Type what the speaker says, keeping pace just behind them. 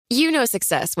You know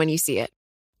success when you see it.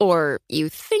 Or you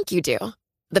think you do.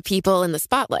 The people in the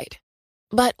spotlight.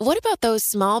 But what about those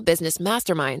small business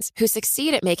masterminds who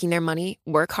succeed at making their money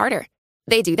work harder?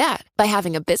 They do that by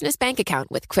having a business bank account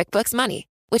with QuickBooks Money,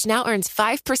 which now earns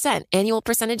 5% annual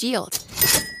percentage yield.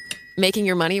 Making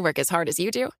your money work as hard as you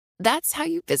do? That's how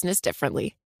you business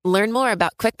differently. Learn more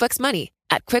about QuickBooks Money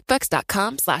at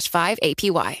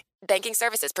quickbooks.com/5APY. Banking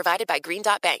services provided by Green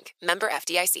Dot Bank. Member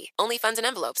FDIC. Only funds and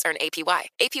envelopes earn APY.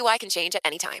 APY can change at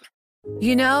any time.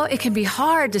 You know, it can be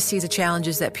hard to see the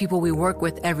challenges that people we work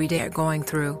with every day are going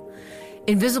through.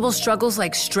 Invisible struggles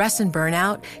like stress and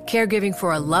burnout, caregiving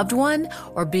for a loved one,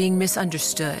 or being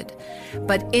misunderstood.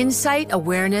 But insight,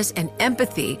 awareness, and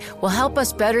empathy will help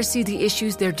us better see the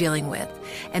issues they're dealing with.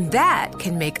 And that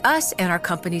can make us and our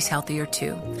companies healthier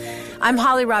too. I'm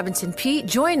Holly Robinson Peete.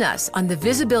 Join us on The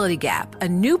Visibility Gap, a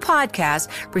new podcast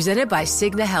presented by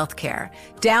Cigna Healthcare.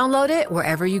 Download it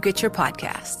wherever you get your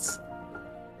podcasts.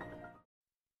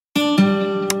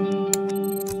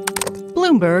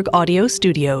 Bloomberg Audio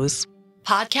Studios.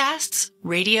 Podcasts,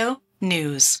 radio,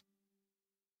 news.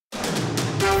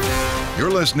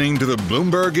 You're listening to the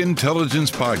Bloomberg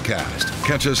Intelligence Podcast.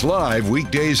 Catch us live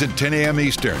weekdays at 10 a.m.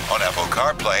 Eastern on Apple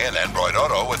CarPlay and Android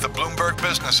Auto with the Bloomberg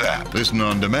Business app. Listen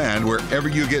on demand wherever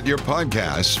you get your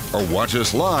podcasts or watch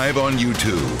us live on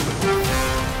YouTube.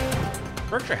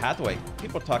 Berkshire Hathaway,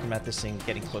 people are talking about this thing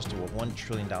getting close to a $1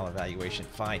 trillion valuation.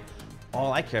 Fine.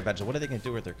 All I care about is what are they going to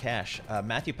do with their cash.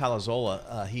 Matthew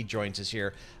Palazzola, he joins us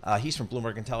here. He's from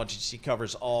Bloomberg Intelligence. He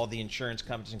covers all the insurance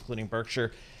companies, including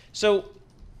Berkshire. So,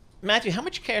 Matthew, how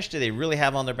much cash do they really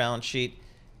have on their balance sheet?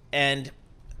 And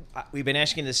we've been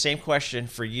asking the same question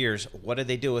for years. What do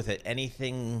they do with it?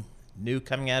 Anything new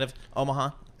coming out of Omaha?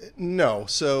 No.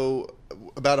 So,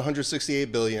 about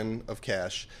 $168 billion of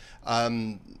cash.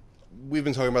 We've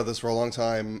been talking about this for a long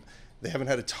time. They haven't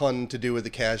had a ton to do with the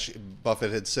cash.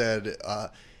 Buffett had said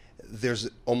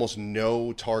there's almost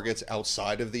no targets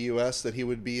outside of the U.S. that he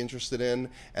would be interested in,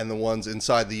 and the ones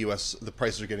inside the U.S., the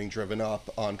prices are getting driven up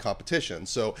on competition.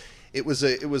 So it was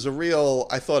a real,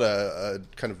 I thought, a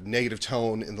kind of negative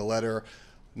tone in the letter,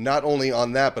 not only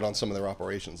on that, but on some of their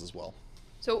operations as well.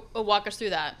 So walk us through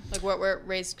that. Like what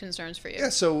raised concerns for you? Yeah,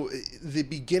 so the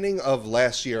beginning of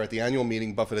last year at the annual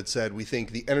meeting, Buffett had said, we think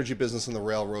the energy business and the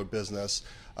railroad business,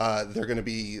 earnings are going to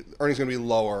be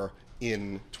lower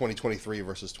in 2023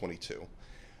 versus 22.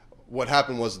 What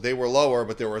happened was they were lower,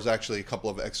 but there was actually a couple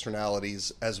of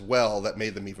externalities as well that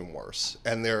made them even worse,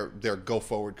 and their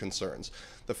go-forward concerns.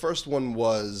 The first one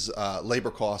was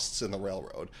labor costs in the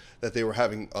railroad, that they were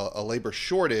having a labor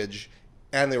shortage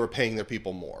and they were paying their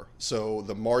people more. So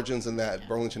the margins in that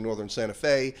Burlington Northern Santa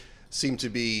Fe seem to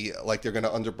be like they're going to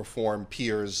underperform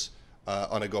peers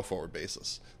on a go-forward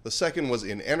basis. The second was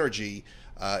in energy.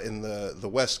 In the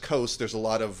West Coast, there's a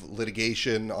lot of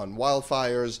litigation on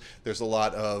wildfires. There's a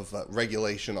lot of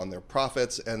regulation on their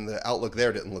profits, and the outlook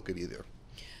there didn't look good either.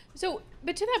 So,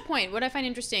 but to that point, what I find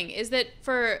interesting is that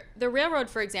for the railroad,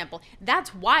 for example,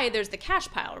 that's why there's the cash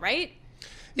pile, right?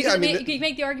 Because you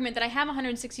make the argument that I have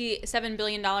 $167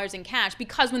 billion in cash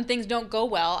because when things don't go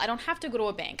well, I don't have to go to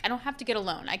a bank. I don't have to get a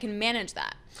loan. I can manage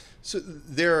that. So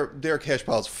their cash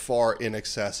pile is far in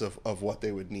excess of what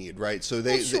they would need, right? So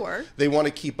they want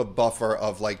to keep a buffer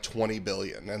of like 20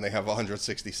 billion, and they have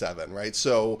 167, right?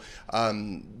 So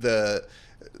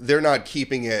they're not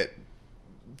keeping it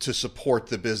to support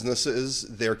the businesses.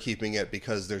 They're keeping it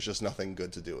because there's just nothing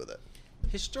good to do with it.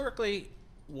 Historically,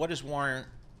 what has Warren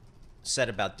said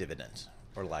about dividends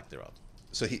or lack thereof?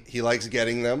 So he likes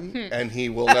getting them, and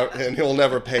he'll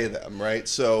never pay them, right?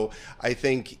 So I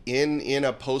think in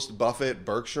a post-Buffett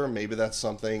Berkshire, maybe that's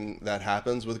something that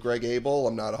happens with Greg Abel.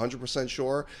 I'm not 100%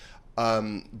 sure,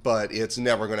 but it's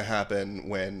never going to happen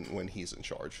when he's in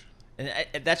charge.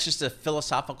 And that's just a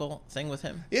philosophical thing with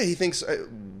him? Yeah, he thinks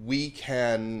we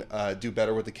can do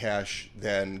better with the cash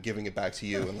than giving it back to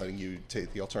you and letting you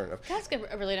take the alternative. Can I ask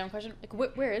a really dumb question?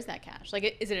 Like, where is that cash?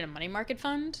 Like, is it in a money market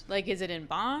fund? Like, is it in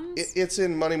bonds? It's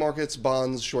in money markets,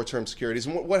 bonds, short-term securities.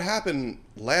 And what happened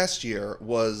last year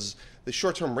was the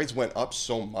short-term rates went up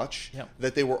so much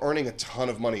that they were earning a ton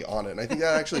of money on it. And I think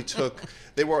that actually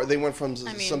they went from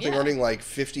earning like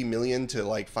 50 million to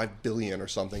like 5 billion or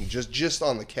something just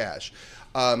on the cash.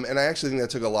 And I actually think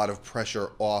that took a lot of pressure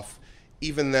off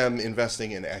even them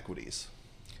investing in equities.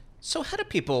 So how do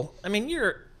people, I mean,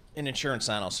 you're an insurance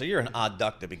analyst, so you're an odd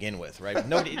duck to begin with, right?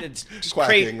 Nobody, it's just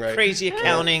quacking, right? Crazy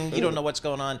accounting. You don't know what's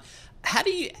going on. How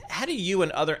do you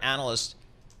and other analysts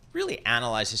really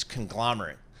analyze this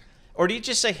conglomerate? Or do you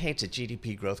just say, hey, it's a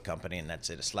GDP growth company and that's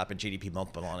it, slap a GDP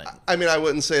multiple on it? I mean, I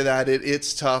wouldn't say that.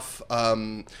 It's tough.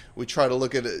 We try to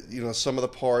look at some of the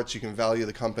parts. You can value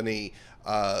the company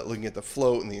looking at the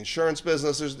float and the insurance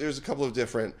business. There's a couple of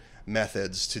different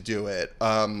methods to do it.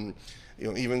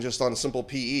 Even just on a simple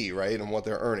PE, right, and what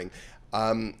they're earning.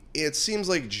 It seems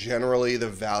like generally the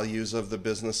values of the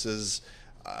businesses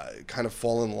kind of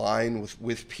fall in line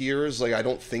with peers. Like, I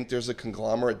don't think there's a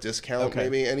conglomerate discount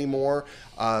maybe anymore.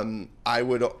 I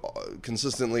would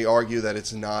consistently argue that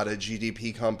it's not a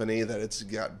GDP company, that it's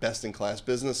got best-in-class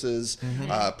businesses,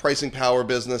 pricing power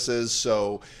businesses.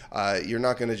 So you're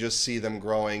not going to just see them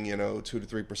growing, 2 to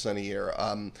 3% a year.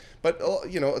 But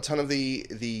a ton of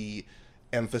the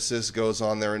emphasis goes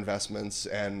on their investments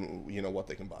and what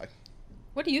they can buy.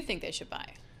 What do you think they should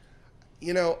buy?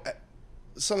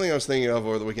 Something I was thinking of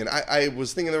over the weekend. I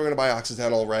was thinking they were going to buy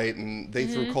Occidental, right? And they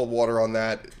threw cold water on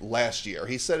that last year.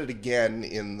 He said it again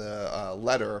in the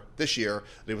letter this year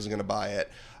that he wasn't going to buy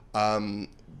it.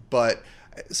 But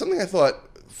something I thought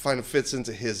kind of fits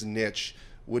into his niche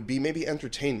would be maybe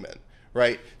entertainment.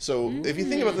 Right, so if you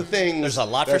think about the things, there's a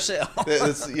lot for sale.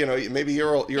 Maybe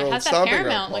your old How's that stomping Paramount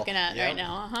ground, looking at right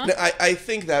now? I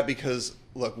think that because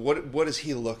look, what does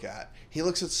he look at? He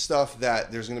looks at stuff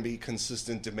that there's going to be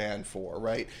consistent demand for.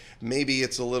 Right, maybe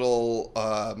it's a little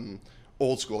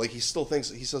old school. Like he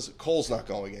says coal's not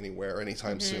going anywhere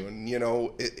anytime soon.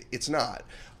 It's not.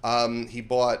 He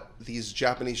bought these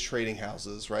Japanese trading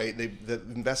houses. Right, the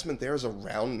investment there is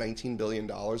around $19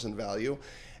 billion in value.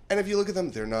 And if you look at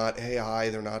them, they're not AI,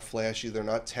 they're not flashy, they're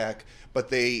not tech, but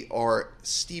they are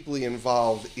steeply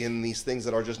involved in these things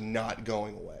that are just not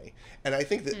going away. And I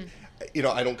think that,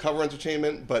 I don't cover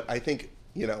entertainment, but I think,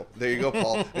 there you go,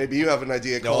 Paul. Maybe you have an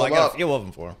idea. Call him up. I got a few of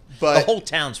them for him. But the whole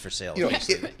town's for sale.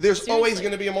 There's always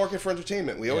going to be a market for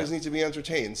entertainment. We always need to be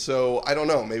entertained. So I don't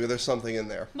know. Maybe there's something in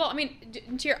there. Well, I mean,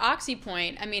 to your Oxy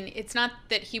point, I mean, it's not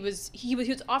that he was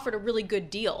offered a really good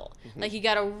deal. Like he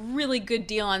got a really good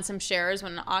deal on some shares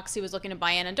when Oxy was looking to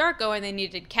buy Anadarko, and they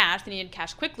needed cash. They needed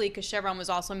cash quickly because Chevron was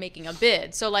also making a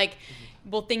bid. So like.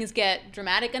 Will things get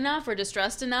dramatic enough or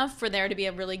distressed enough for there to be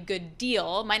a really good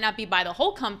deal? Might not be by the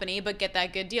whole company, but get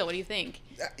that good deal. What do you think?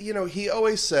 He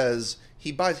always says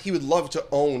he would love to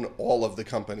own all of the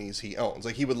companies he owns.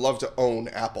 Like he would love to own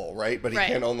Apple, right? But he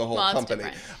can't own the whole company.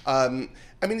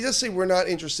 He does say we're not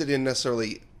interested in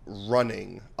necessarily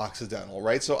running Occidental,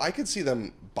 right? So I could see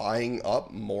them buying up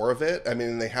more of it. I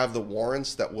mean, they have the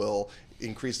warrants that will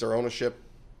increase their ownership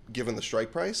given the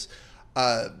strike price.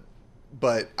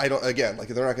 But I don't. Again, like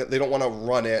they don't want to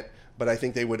run it, but I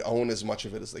think they would own as much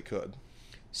of it as they could.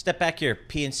 Step back here,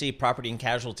 P&C, property and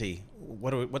casualty.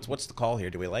 What's the call here?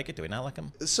 Do we like it? Do we not like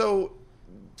them? So,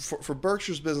 for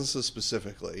Berkshire's businesses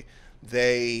specifically,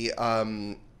 they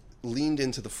leaned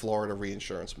into the Florida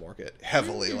reinsurance market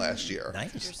heavily last year.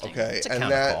 Nice. Okay, and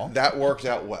that worked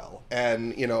out well.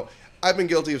 And I've been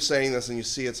guilty of saying this, and you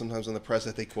see it sometimes in the press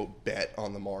that they quote bet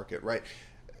on the market, right?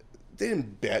 They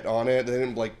didn't bet on it. They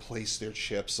didn't place their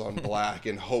chips on black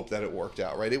and hope that it worked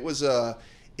out, right? It was a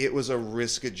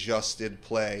risk-adjusted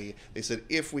play. They said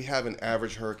if we have an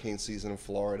average hurricane season in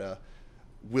Florida,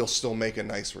 we'll still make a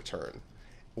nice return.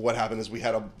 What happened is we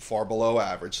had a far below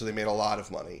average, so they made a lot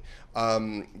of money.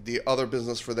 The other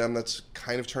business for them that's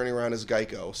kind of turning around is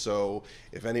Geico. So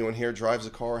if anyone here drives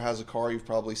a car or has a car, you've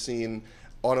probably seen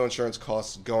auto insurance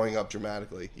costs going up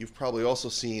dramatically. You've probably also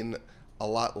seen a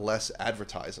lot less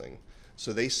advertising.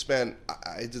 So they spent,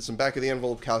 I did some back of the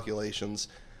envelope calculations,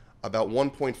 about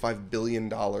 $1.5 billion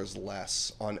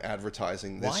less on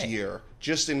advertising this year,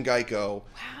 just in Geico,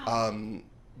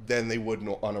 than they would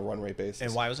on a run rate basis.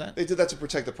 And why was that? They did that to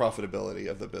protect the profitability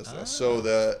of the business. So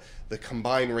the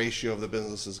combined ratio of the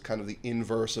business is kind of the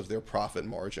inverse of their profit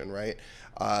margin, right?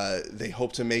 They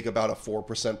hope to make about a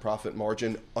 4% profit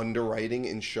margin underwriting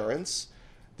insurance.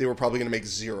 They were probably going to make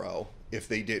zero if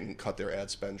they didn't cut their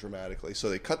ad spend dramatically. So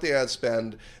they cut the ad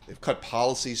spend. They've cut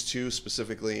policies too,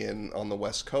 specifically on the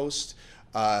West Coast,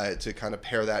 to kind of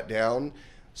pare that down.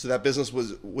 So that business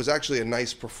was actually a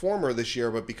nice performer this year,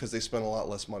 but because they spent a lot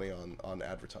less money on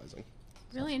advertising.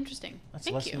 Really interesting. That's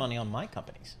less money on my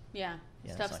companies. Yeah,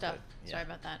 tough stuff. Yeah. Sorry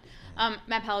about that.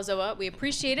 Matt Palazzolo, we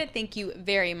appreciate it. Thank you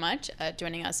very much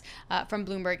joining us from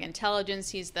Bloomberg Intelligence.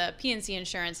 He's the P&C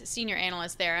Insurance Senior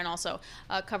Analyst there and also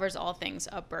covers all things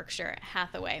Berkshire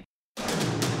Hathaway.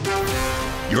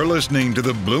 You're listening to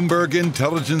the Bloomberg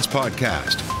Intelligence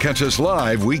Podcast. Catch us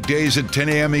live weekdays at 10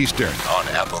 a.m. Eastern on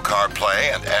Apple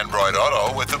CarPlay and Android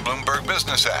Auto with the Bloomberg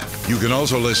Business app. You can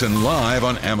also listen live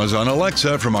on Amazon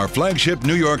Alexa from our flagship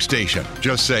New York station.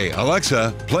 Just say,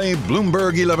 Alexa, play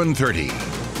Bloomberg 1130.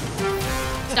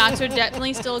 Stocks are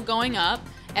definitely still going up.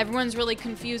 everyone's really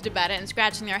confused about it and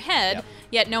scratching their head,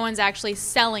 yet no one's actually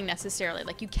selling necessarily.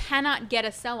 Like, you cannot get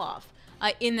a sell-off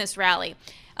in this rally.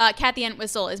 Kathy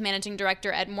Entwistle is Managing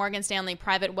Director at Morgan Stanley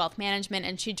Private Wealth Management,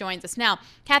 and she joins us now.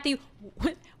 Kathy,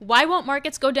 why won't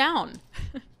markets go down?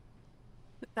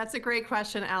 That's a great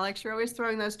question, Alex. You're always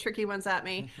throwing those tricky ones at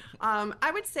me.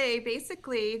 I would say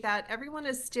basically that everyone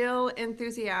is still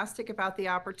enthusiastic about the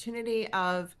opportunity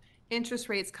of interest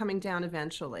rates coming down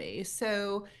eventually.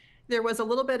 So there was a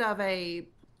little bit of a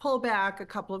pullback a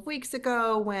couple of weeks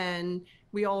ago when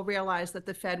we all realized that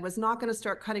the Fed was not going to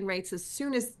start cutting rates as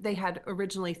soon as they had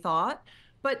originally thought.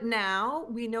 But now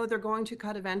we know they're going to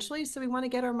cut eventually, so we want to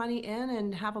get our money in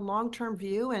and have a long-term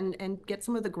view and get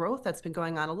some of the growth that's been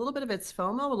going on. A little bit of it's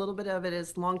FOMO, a little bit of it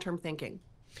is long-term thinking.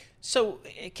 So,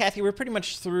 Kathy, we're pretty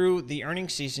much through the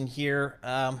earnings season here.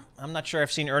 I'm not sure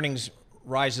I've seen earnings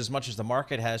rise as much as the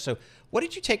market has. So what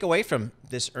did you take away from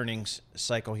this earnings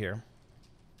cycle here?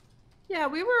 Yeah,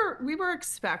 we were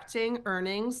expecting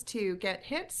earnings to get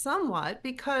hit somewhat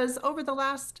because over the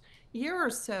last year or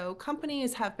so,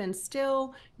 companies have been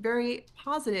still very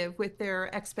positive with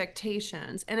their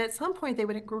expectations. And at some point,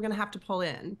 we're going to have to pull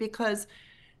in because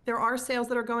there are sales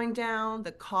that are going down.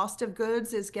 The cost of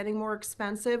goods is getting more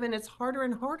expensive, and it's harder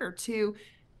and harder to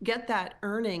get that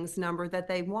earnings number that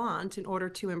they want in order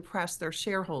to impress their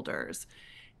shareholders.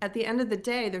 At the end of the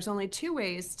day, there's only two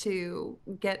ways to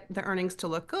get the earnings to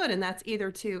look good, and that's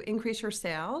either to increase your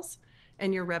sales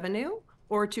and your revenue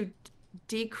or to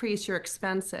decrease your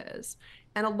expenses.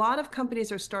 And a lot of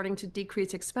companies are starting to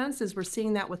decrease expenses. We're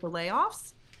seeing that with the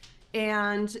layoffs.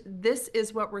 And this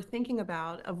is what we're thinking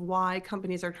about of why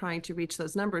companies are trying to reach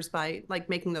those numbers by like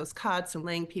making those cuts and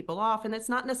laying people off. And it's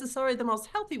not necessarily the most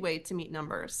healthy way to meet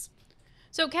numbers.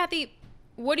 So Kathy,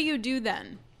 what do you do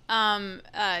then?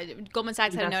 Goldman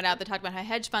Sachs had a note out that talked about how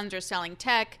hedge funds are selling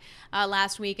tech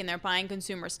last week and they're buying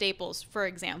consumer staples, for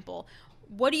example.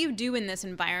 What do you do in this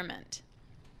environment?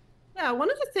 Yeah,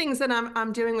 one of the things that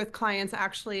I'm doing with clients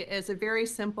actually is a very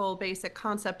simple, basic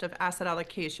concept of asset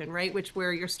allocation, right?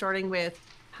 Where you're starting with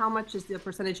how much is the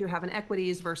percentage you have in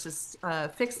equities versus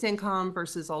fixed income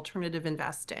versus alternative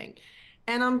investing.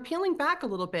 And I'm peeling back a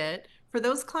little bit for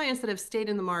those clients that have stayed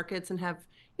in the markets and have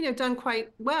done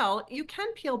quite well. You can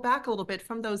peel back a little bit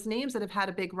from those names that have had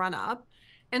a big run up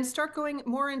and start going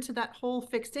more into that whole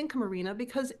fixed income arena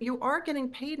because you are getting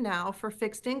paid now for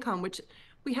fixed income, which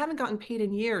we haven't gotten paid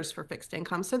in years for fixed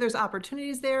income. So there's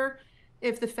opportunities there.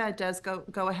 If the Fed does go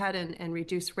ahead and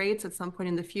reduce rates at some point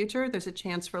in the future, there's a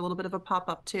chance for a little bit of a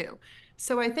pop-up too.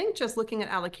 So I think just looking at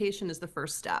allocation is the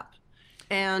first step.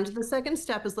 And the second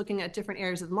step is looking at different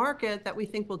areas of the market that we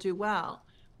think will do well.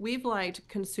 We've liked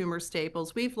consumer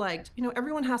staples. We've liked,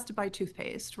 everyone has to buy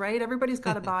toothpaste, right? Everybody's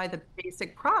got to buy the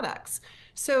basic products.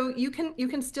 So you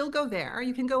can still go there.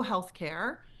 You can go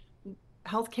healthcare.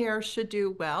 Healthcare should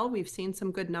do well. We've seen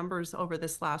some good numbers over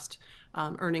this last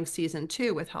earnings season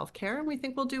too with healthcare, and we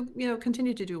think we'll do,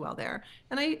 continue to do well there.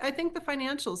 And I think the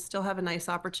financials still have a nice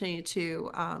opportunity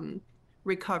to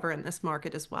recover in this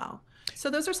market as well.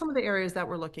 So those are some of the areas that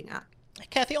we're looking at.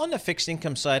 Kathy, on the fixed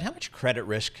income side, how much credit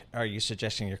risk are you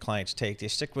suggesting your clients take? Do you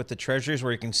stick with the treasuries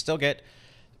where you can still get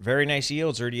very nice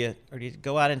yields, or do you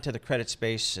go out into the credit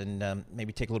space and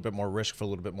maybe take a little bit more risk for a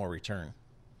little bit more return?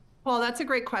 Well, that's a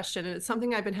great question, and it's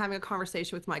something I've been having a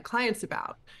conversation with my clients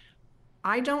about.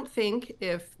 I don't think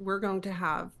if we're going to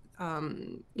have,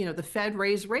 the Fed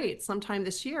raise rates sometime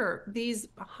this year, these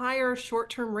higher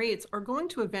short-term rates are going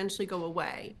to eventually go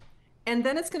away. And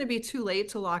then it's going to be too late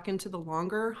to lock into the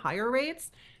longer, higher rates.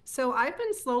 So I've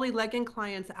been slowly legging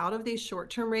clients out of these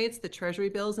short-term rates, the treasury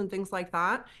bills and things like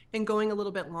that, and going a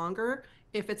little bit longer.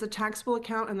 If it's a taxable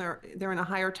account and they're in a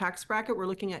higher tax bracket, we're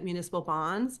looking at municipal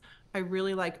bonds. I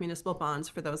really like municipal bonds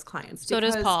for those clients. So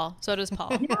does Paul.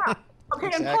 Yeah. Okay,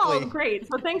 exactly. And Paul, great.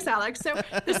 So thanks, Alex. So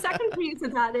the second piece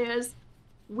of that is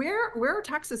where are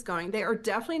taxes going? They are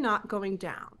definitely not going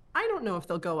down. I don't know if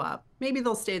they'll go up. Maybe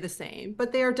they'll stay the same,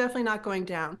 but they are definitely not going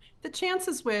down. The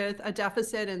chances with a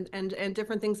deficit and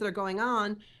different things that are going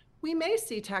on, we may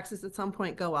see taxes at some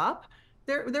point go up.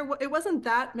 It wasn't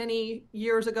that many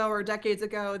years ago or decades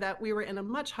ago that we were in a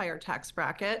much higher tax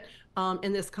bracket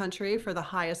in this country for the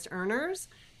highest earners.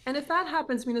 And if that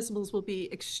happens, municipals will be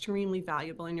extremely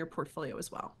valuable in your portfolio as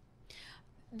well.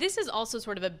 This is also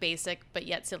sort of a basic but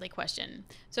yet silly question.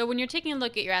 So when you're taking a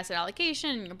look at your asset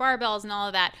allocation, your barbells and all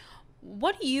of that,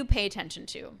 what do you pay attention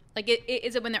to? Like,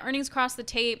 is it when the earnings cross the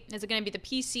tape? Is it going to be the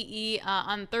PCE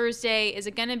on Thursday? Is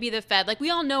it going to be the Fed? Like, we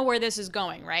all know where this is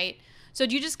going, right? So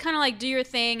do you just kind of like do your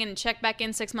thing and check back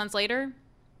in 6 months later?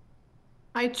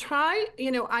 I try,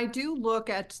 I do look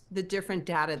at the different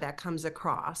data that comes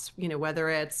across, whether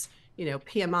it's,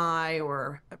 PMI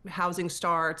or housing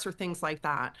starts or things like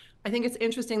that. I think it's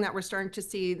interesting that we're starting to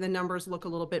see the numbers look a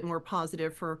little bit more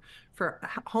positive for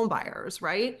home buyers,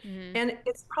 right? Mm-hmm. And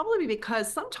it's probably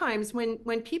because sometimes when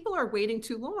people are waiting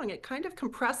too long, it kind of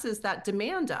compresses that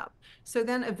demand up. So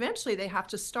then eventually they have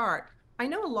to start. I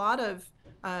know a lot of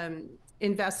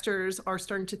investors are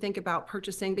starting to think about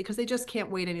purchasing because they just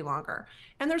can't wait any longer.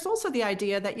 And there's also the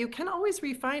idea that you can always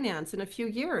refinance in a few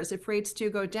years if rates do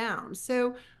go down.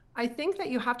 So I think that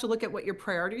you have to look at what your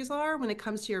priorities are when it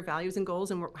comes to your values and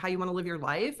goals and how you want to live your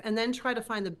life, and then try to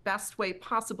find the best way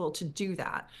possible to do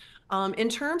that. In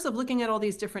terms of looking at all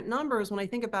these different numbers, when I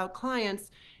think about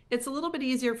clients, it's a little bit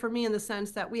easier for me in the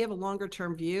sense that we have a longer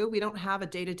term view. We don't have a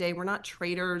day-to-day. We're not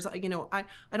traders. I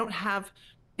don't have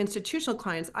institutional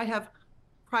clients. I have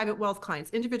private wealth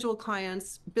clients, individual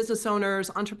clients, business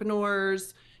owners,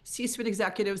 entrepreneurs, C-suite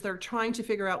executives that are trying to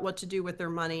figure out what to do with their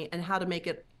money and how to make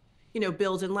it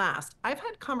build and last. I've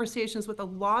had conversations with a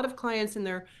lot of clients in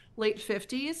their late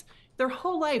 50s. Their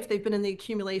whole life, they've been in the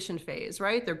accumulation phase,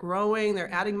 right? They're growing,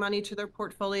 they're adding money to their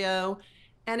portfolio,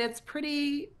 and it's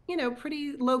pretty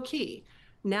low key.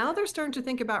 Now they're starting to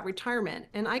think about retirement.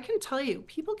 And I can tell you,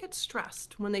 people get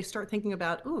stressed when they start thinking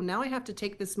about, oh, now I have to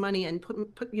take this money and put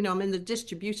I'm in the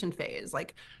distribution phase.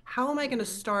 Like, how am I going to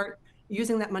start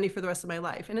using that money for the rest of my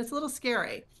life? And it's a little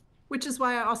scary. Which is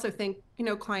why I also think,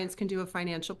 clients can do a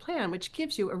financial plan, which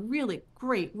gives you a really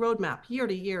great roadmap year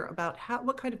to year about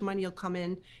what kind of money will come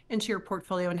into your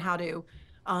portfolio and how to,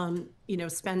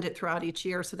 spend it throughout each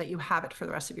year so that you have it for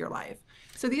the rest of your life.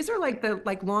 So these are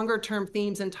the longer term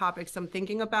themes and topics I'm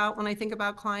thinking about when I think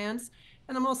about clients.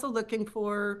 And I'm also looking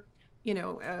for,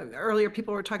 earlier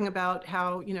people were talking about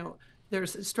how,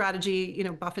 there's a strategy,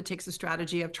 Buffett takes a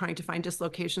strategy of trying to find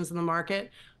dislocations in the market.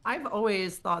 I've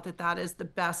always thought that is the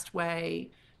best way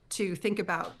to think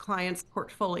about clients'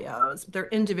 portfolios, their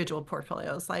individual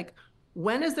portfolios. Like,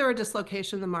 when is there a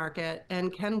dislocation in the market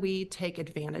and can we take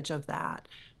advantage of that?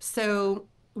 So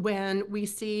when we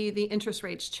see the interest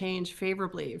rates change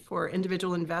favorably for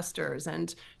individual investors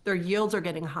and their yields are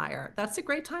getting higher, that's a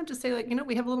great time to say,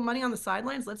 we have a little money on the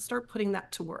sidelines, let's start putting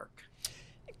that to work.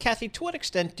 Kathy, to what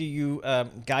extent do you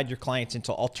guide your clients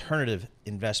into alternative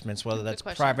investments, whether that's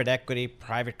private equity,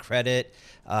 private credit,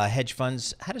 hedge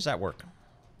funds? How does that work?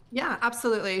 Yeah,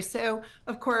 absolutely. So,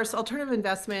 of course, alternative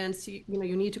investments, you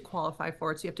need to qualify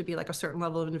for it. So you have to be like a certain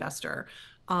level of investor.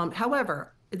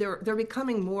 However, they're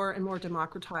becoming more and more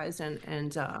democratized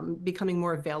and becoming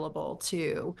more available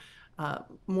to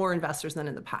more investors than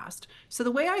in the past. So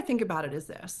the way I think about it is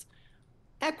this.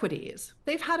 Equities,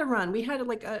 they've had a run. We had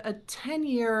like a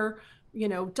 10-year,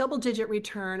 double-digit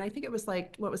return. I think it was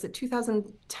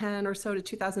 2010 or so to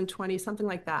 2020, something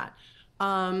like that.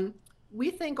 We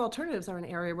think alternatives are an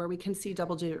area where we can see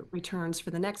double-digit returns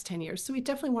for the next 10 years. So we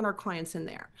definitely want our clients in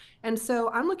there. And so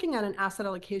I'm looking at an asset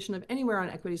allocation of anywhere on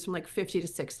equities from 50 to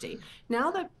 60. Now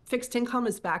that fixed income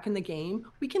is back in the game,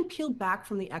 we can peel back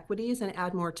from the equities and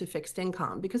add more to fixed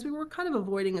income because we were kind of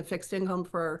avoiding a fixed income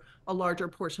for a larger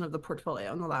portion of the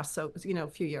portfolio in the last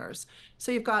few years.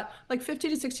 So you've got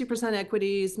 50 to 60%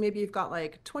 equities, maybe you've got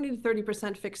 20 to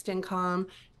 30% fixed income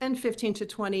and 15 to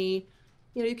 20.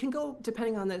 You can go,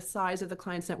 depending on the size of the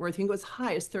client's net worth, you can go as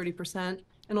high as 30%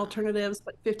 in alternatives,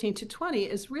 but 15 to 20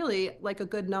 is really a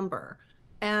good number.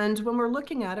 And when we're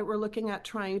looking at it, we're looking at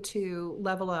trying to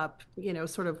level up,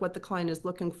 sort of what the client is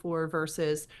looking for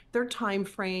versus their time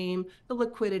frame, the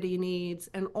liquidity needs,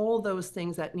 and all those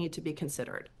things that need to be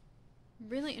considered.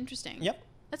 Really interesting. Yep.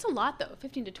 That's a lot, though,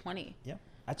 15 to 20. Yeah,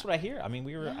 that's what I hear. I mean,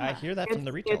 I hear that from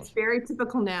the retailers. It's very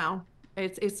typical now.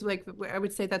 It's I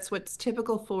would say that's what's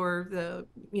typical for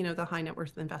the high net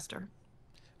worth investor.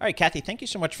 All right, Kathy, thank you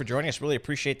so much for joining us. Really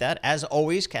appreciate that. As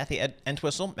always, Kathy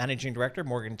Entwistle, Managing Director,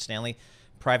 Morgan Stanley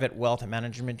Private Wealth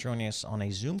Management, joining us on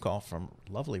a Zoom call from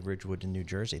lovely Ridgewood in New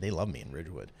Jersey. They love me in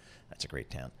Ridgewood. That's a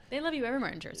great town. They love you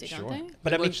everywhere in Jersey, don't they?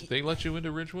 But they let you into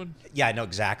Ridgewood? Yeah, I know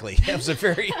exactly. It was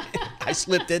I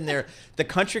slipped in there. The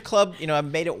country club, I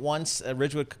made it once.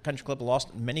 Ridgewood Country Club,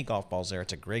 lost many golf balls there.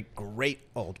 It's a great, great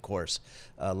old course.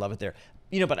 Love it there.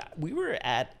 But we were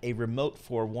at a remote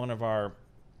for one of our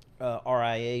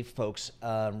RIA folks,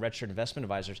 registered investment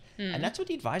advisors, and that's what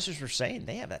the advisors were saying.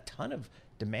 They have a ton of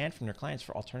demand from their clients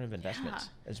for alternative investments.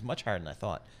 Yeah. It's much higher than I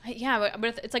thought. Yeah,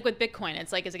 but it's like with Bitcoin.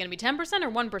 It's is it going to be 10%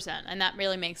 or 1%? And that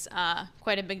really makes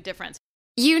quite a big difference.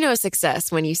 You know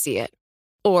success when you see it.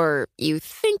 Or you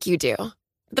think you do.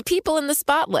 The people in the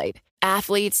spotlight.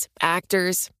 Athletes,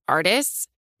 actors, artists.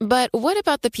 But what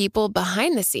about the people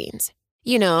behind the scenes?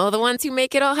 The ones who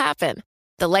make it all happen.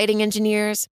 The lighting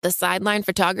engineers, the sideline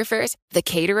photographers, the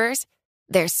caterers.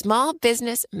 They're small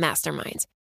business masterminds.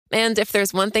 And if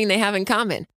there's one thing they have in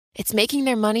common, it's making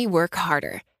their money work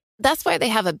harder. That's why they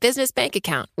have a business bank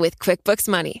account with QuickBooks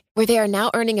Money, where they are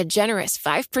now earning a generous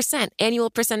 5% annual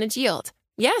percentage yield.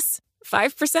 Yes,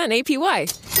 5%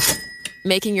 APY.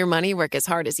 Making your money work as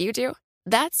hard as you do?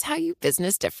 That's how you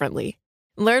business differently.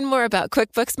 Learn more about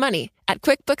QuickBooks Money at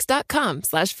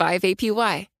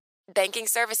quickbooks.com/5APY. Banking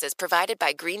services provided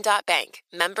by Green Dot Bank,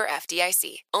 member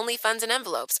FDIC. Only funds and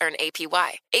envelopes earn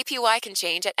APY. APY can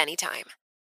change at any time.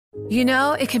 You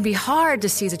know, it can be hard to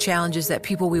see the challenges that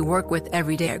people we work with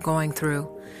every day are going through.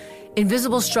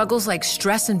 Invisible struggles like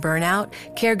stress and burnout,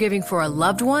 caregiving for a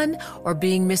loved one, or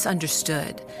being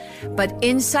misunderstood. But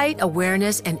insight,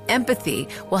 awareness, and empathy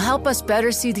will help us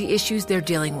better see the issues they're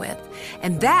dealing with.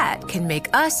 And that can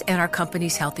make us and our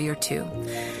companies healthier too.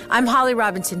 I'm Holly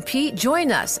Robinson Peete.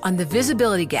 Join us on The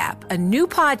Visibility Gap, a new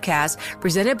podcast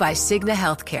presented by Cigna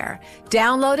Healthcare.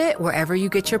 Download it wherever you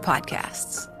get your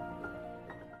podcasts.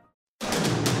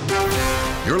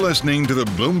 You're listening to the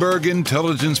Bloomberg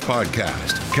Intelligence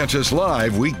Podcast. Catch us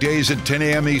live weekdays at 10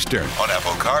 a.m. Eastern on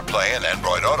Apple CarPlay and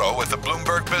Android Auto with the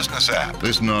Bloomberg Business app.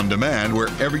 Listen on demand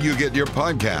wherever you get your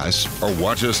podcasts or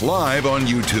watch us live on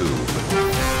YouTube.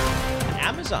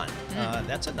 Amazon,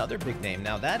 that's another big name.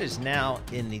 Now, that is now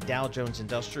in the Dow Jones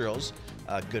Industrials.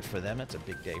 Good for them. It's a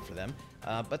big day for them.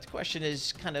 But the question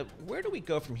is kind of where do we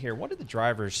go from here? What are the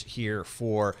drivers here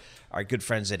for our good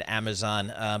friends at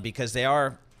Amazon? Because they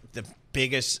are the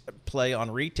biggest play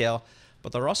on retail,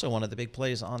 but they're also one of the big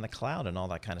plays on the cloud and all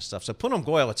that kind of stuff. So Poonam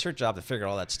Goyal, it's her job to figure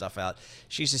all that stuff out.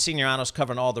 She's a senior analyst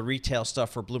covering all the retail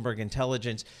stuff for Bloomberg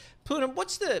Intelligence. Poonam,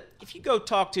 if you go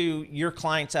talk to your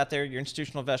clients out there, your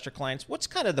institutional investor clients, what's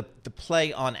kind of the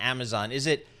play on Amazon? Is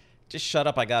it just shut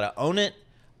up, I got to own it?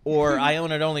 Or I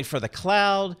own it only for the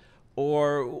cloud?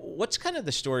 Or what's kind of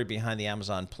the story behind the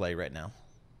Amazon play right now?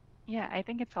 Yeah, I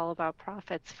think it's all about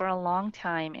profits. For a long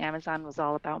time, Amazon was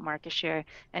all about market share,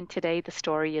 and today the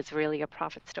story is really a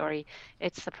profit story.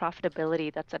 It's the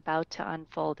profitability that's about to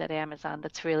unfold at Amazon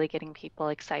that's really getting people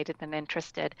excited and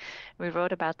interested. We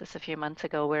wrote about this a few months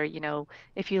ago where,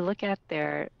 if you look at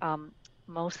their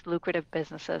most lucrative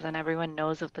businesses, and everyone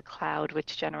knows of the cloud,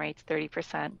 which generates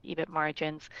 30% EBIT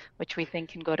margins, which we think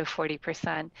can go to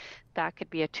 40%. That could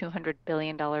be a $200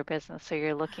 billion business. So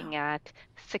you're looking at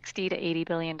 $60 to $80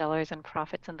 billion in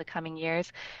profits in the coming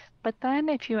years. But then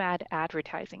if you add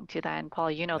advertising to that, and Paul,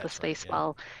 you know the space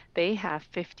well, they have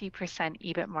 50%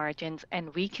 EBIT margins,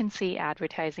 and we can see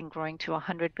advertising growing to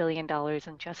 $100 billion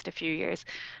in just a few years.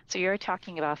 So you're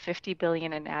talking about $50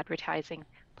 billion in advertising.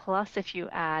 Plus, if you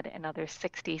add another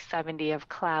 60, 70 of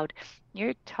cloud,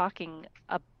 you're talking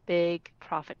a big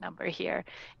profit number here.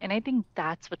 And I think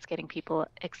that's what's getting people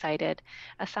excited.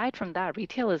 Aside from that,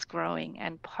 retail is growing.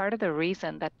 And part of the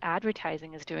reason that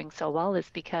advertising is doing so well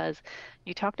is because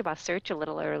you talked about search a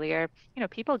little earlier.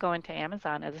 People go into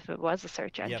Amazon as if it was a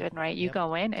search engine, right? You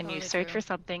go in and you search for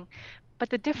something.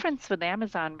 But the difference with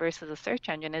Amazon versus a search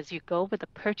engine is you go with a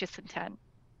purchase intent.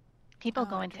 People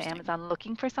go into Amazon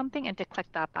looking for something and to click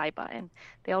that buy button.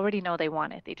 They already know they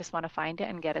want it. They just want to find it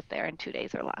and get it there in 2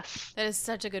 days or less. That is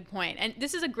such a good point. And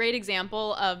this is a great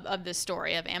example of this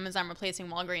story of Amazon replacing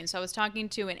Walgreens. So I was talking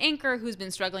to an anchor who's been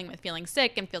struggling with feeling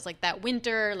sick and feels like that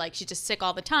winter, like she's just sick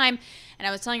all the time. And I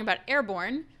was telling her about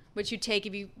Airborne, which you take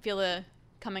if you feel a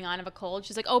coming on of a cold.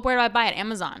 She's like, oh, where do I buy it?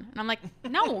 Amazon. And I'm like,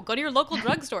 no, go to your local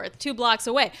drugstore. It's 2 blocks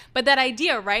away. But that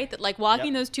idea, right, that like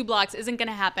walking those 2 blocks isn't going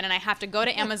to happen and I have to go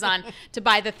to Amazon to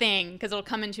buy the thing because it'll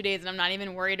come in 2 days and I'm not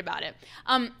even worried about it.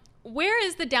 Where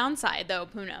is the downside, though,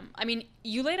 Poonam? I mean,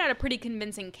 you laid out a pretty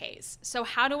convincing case. So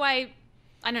how do I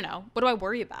don't know, what do I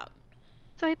worry about?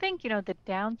 So I think, the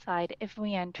downside, if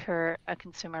we enter a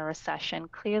consumer recession,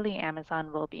 clearly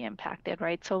Amazon will be impacted,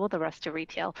 right? So will the rest of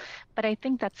retail. But I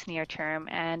think that's near term.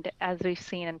 And as we've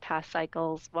seen in past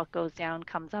cycles, what goes down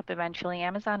comes up eventually.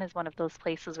 Amazon is one of those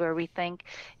places where we think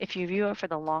if you view it for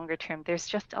the longer term, there's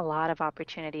just a lot of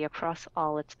opportunity across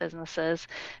all its businesses.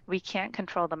 We can't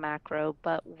control the macro,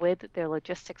 but with their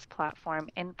logistics platform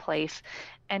in place,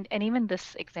 and even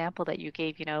this example that you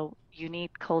gave, you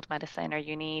need cold medicine or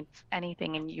you need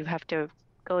anything and you have to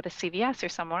go to CVS or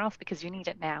somewhere else because you need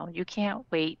it now. You can't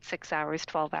wait 6 hours,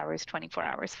 12 hours, 24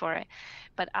 hours for it.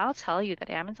 But I'll tell you that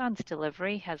Amazon's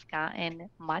delivery has gotten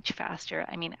much faster.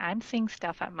 I mean, I'm seeing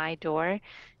stuff at my door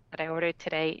that I ordered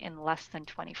today in less than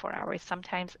 24 hours,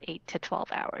 sometimes 8 to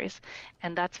 12 hours.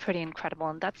 And that's pretty incredible.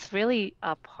 And that's really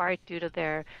a part due to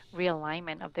their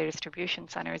realignment of their distribution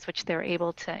centers, which they're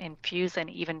able to infuse an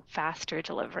even faster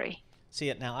delivery.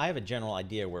 See, now I have a general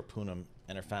idea where Poonam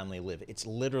and her family live. It's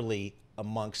literally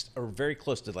amongst, or very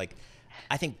close to like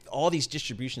I think all these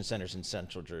distribution centers in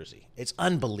Central Jersey, it's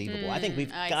unbelievable. I think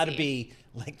we've got to be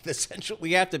like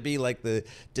we have to be like the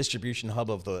distribution hub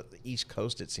of the East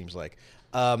Coast, it seems like.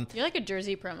 You're like a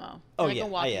Jersey promo. Oh, like yeah, a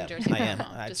walking I am. Jersey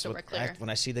promo, just so we're clear. When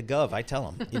I see the Gov, I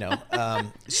tell them,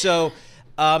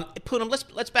 Poonam,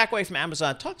 let's back away from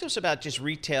Amazon. Talk to us about just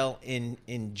retail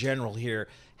in general here.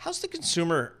 How's the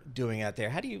consumer doing out there?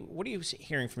 What are you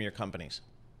hearing from your companies?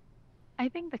 I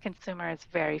think the consumer is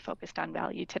very focused on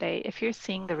value today. If you're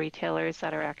seeing the retailers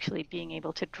that are actually being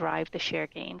able to drive the share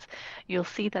gains, you'll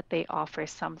see that they offer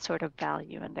some sort of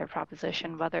value in their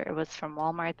proposition, whether it was from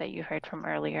Walmart that you heard from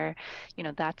earlier,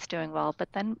 that's doing well.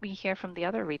 But then we hear from the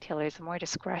other retailers, the more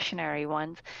discretionary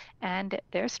ones, and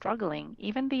they're struggling.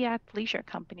 Even the athleisure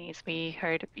companies, we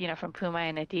heard, from Puma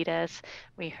and Adidas,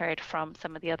 we heard from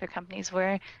some of the other companies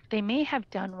where they may have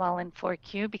done well in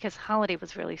 4Q because holiday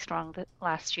was really strong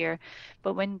last year.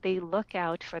 But when they look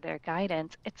out for their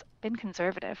guidance, it's been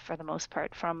conservative for the most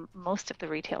part from most of the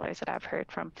retailers that I've heard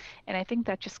from. And I think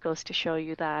that just goes to show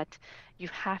you that you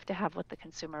have to have what the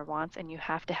consumer wants, and you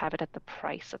have to have it at the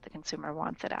price that the consumer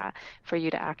wants it at for you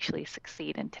to actually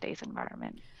succeed in today's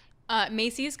environment.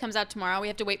 Macy's comes out tomorrow. We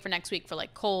have to wait for next week for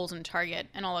like Kohl's and Target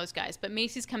and all those guys. But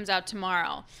Macy's comes out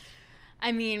tomorrow.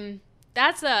 I mean,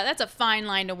 that's a fine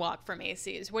line to walk for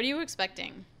Macy's. What are you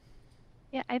expecting?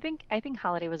 Yeah, I think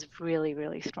holiday was really,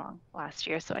 really strong last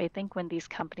year. So I think when these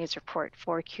companies report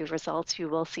 4Q results, you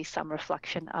will see some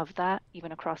reflection of that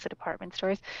even across the department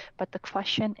stores. But the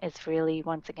question is really,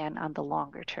 once again, on the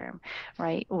longer term,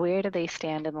 right? Where do they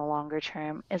stand in the longer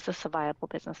term? Is this a viable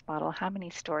business model? How many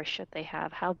stores should they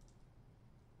have?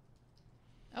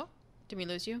 Did we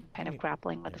lose you? Kind of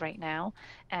grappling with right now.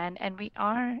 And we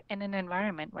are in an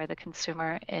environment where the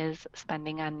consumer is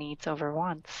spending on needs over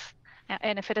wants.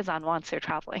 And if it is on wants, they're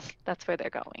traveling. That's where they're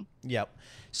going. Yep.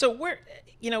 So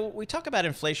we talk about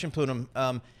inflation,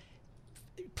 Poonam.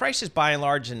 Prices by and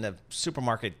large in the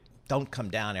supermarket don't come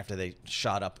down after they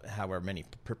shot up however many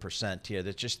percent here.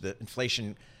 That's just the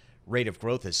inflation rate of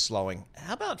growth is slowing.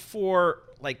 How about for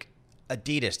like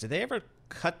Adidas? Did they ever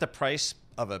cut the price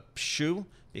of a shoe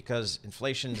because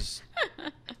inflation's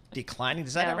declining?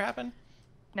 Does that ever happen?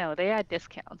 No, they add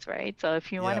discounts, right? So if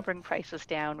you want to bring prices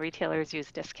down, retailers use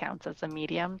discounts as a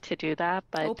medium to do that.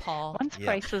 But once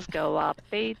prices go up,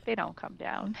 they don't come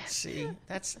down. See,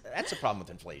 that's a problem with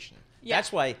inflation. Yeah.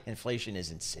 That's why inflation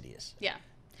is insidious. Yeah.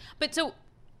 But so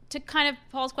to kind of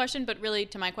Paul's question, but really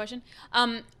to my question,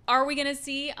 are we going to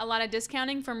see a lot of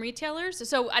discounting from retailers?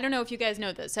 So I don't know if you guys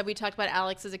know this. Have we talked about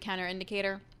Alex as a counter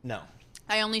indicator? No.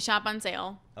 I only shop on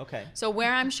sale. Okay. So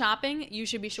where I'm shopping, you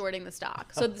should be shorting the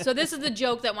stock. So this is the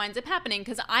joke that winds up happening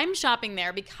because I'm shopping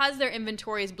there because their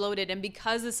inventory is bloated and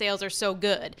because the sales are so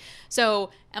good.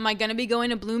 So am I going to be going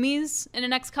to Bloomie's in the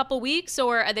next couple weeks,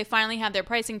 or are they finally have their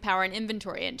pricing power and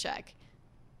inventory in check?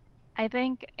 I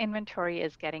think inventory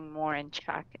is getting more in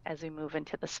check as we move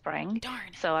into the spring. Darn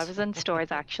it. So I was in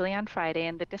stores actually on Friday,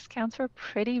 and the discounts were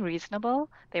pretty reasonable.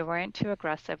 They weren't too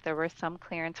aggressive. There were some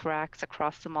clearance racks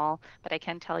across the mall, but I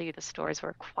can tell you the stores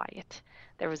were quiet.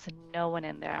 There was no one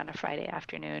in there on a Friday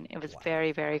afternoon. It was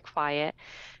very, very quiet.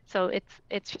 So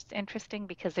it's just interesting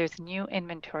because there's new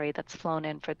inventory that's flown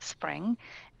in for the spring,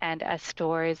 and as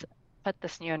stores put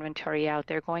this new inventory out,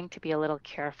 they're going to be a little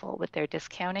careful with their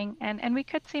discounting. And we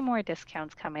could see more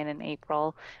discounts come in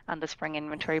April on the spring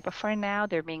inventory. But for now,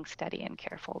 they're being steady and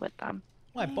careful with them.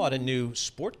 Well, I bought a new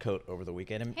sport coat over the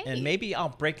weekend, and maybe I'll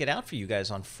break it out for you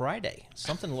guys on Friday.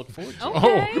 Something to look forward to.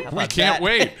 Okay. We can't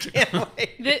wait.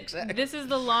 This is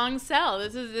the long sell.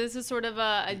 This is sort of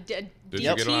a Did you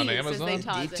get it on Amazon?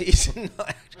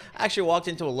 I actually walked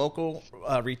into a local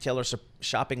retailer,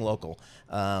 shopping local.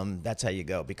 That's how you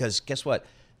go. Because guess what?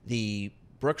 The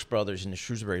Brooks Brothers in the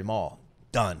Shrewsbury Mall,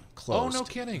 done, closed. Oh, no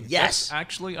kidding. Yes.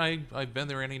 Actually, I've been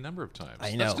there any number of times.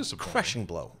 I know. That's disappointing.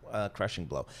 Crushing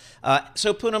blow.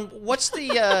 So, Poonam, what's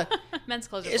the... men's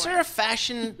clothes is there a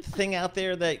fashion thing out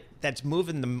there that's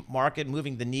moving the market,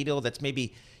 moving the needle, that's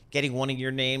maybe getting one of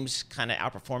your names kind of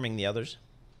outperforming the others?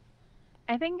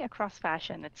 I think across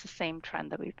fashion, it's the same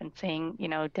trend that we've been seeing.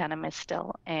 Denim is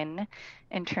still in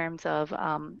terms of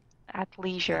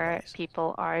athleisure.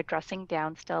 People are dressing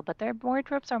down still, but their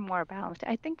wardrobes are more balanced.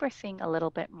 I think we're seeing a little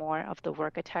bit more of the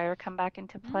work attire come back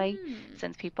into play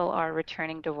since people are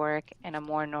returning to work in a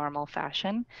more normal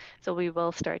fashion. So we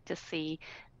will start to see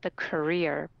the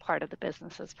career part of the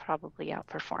businesses probably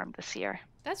outperform this year.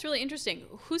 That's really interesting.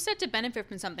 Who's set to benefit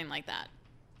from something like that?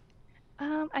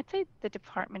 I'd say the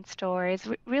department stores,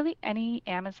 really any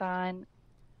Amazon,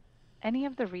 any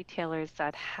of the retailers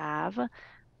that have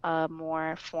a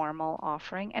more formal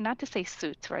offering. And not to say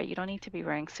suits, right? You don't need to be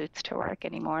wearing suits to work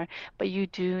anymore, but you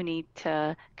do need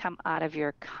to come out of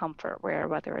your comfort wear,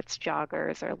 whether it's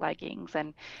joggers or leggings,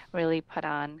 and really put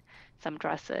on some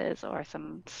dresses or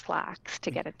some slacks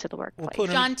to get into the workplace.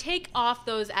 John, take off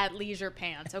those athleisure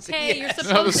pants, okay? You're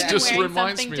supposed No, this to be just wearing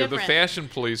reminds something me different. of the fashion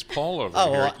police Paul over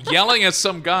here, yelling at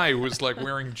some guy who was like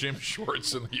wearing gym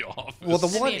shorts in the office. Well,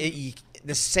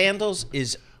 the sandals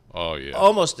is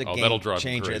almost a that'll game drive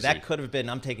changer. crazy. That could have been,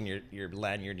 I'm taking your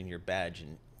lanyard and your badge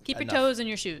and keep your toes in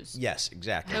your shoes. Yes,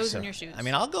 exactly. Toes in your shoes. I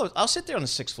mean, I'll sit there on the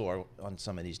 6th floor on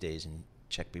some of these days and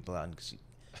check people out and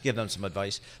give them some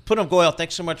advice. Poonam Goyal,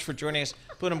 thanks so much for joining us.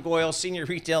 Poonam Goyal, senior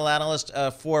retail analyst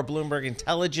for Bloomberg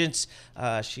Intelligence.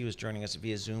 She was joining us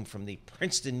via Zoom from the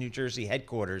Princeton, New Jersey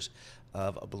headquarters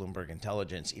of Bloomberg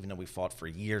Intelligence, even though we fought for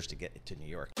years to get it to New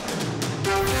York.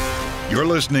 You're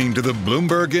listening to the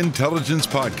Bloomberg Intelligence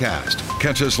Podcast.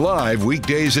 Catch us live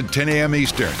weekdays at 10 a.m.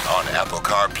 Eastern on Apple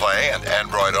CarPlay and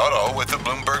Android Auto with the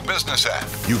Bloomberg Business app.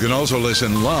 You can also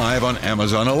listen live on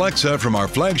Amazon Alexa from our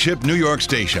flagship New York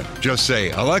station. Just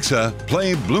say, Alexa,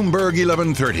 play Bloomberg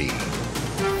 1130.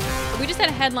 We just had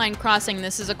a headline crossing,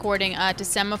 this is according to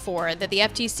Semaphore, that the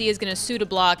FTC is going to sue to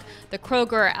block the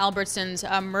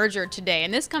Kroger-Albertsons merger today.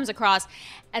 And this comes across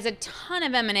as a ton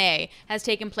of M&A has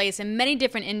taken place in many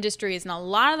different industries, and a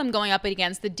lot of them going up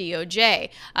against the DOJ.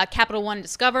 Capital One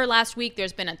Discover last week,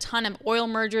 there's been a ton of oil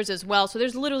mergers as well, so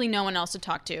there's literally no one else to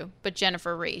talk to but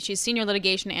Jennifer Rhee. She's senior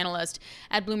litigation analyst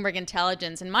at Bloomberg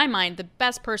Intelligence. In my mind, the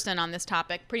best person on this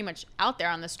topic, pretty much out there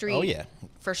on the street. Oh, yeah.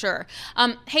 For sure.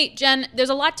 Hey, Jen, there's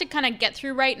a lot to kind of get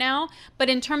through right now, but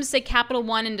in terms of, say, Capital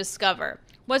One and Discover,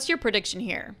 what's your prediction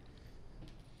here?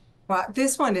 Well,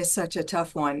 this one is such a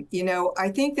tough one. You know, I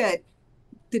think that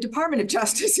the Department of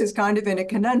Justice is kind of in a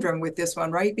conundrum with this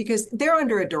one, right? Because they're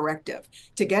under a directive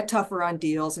to get tougher on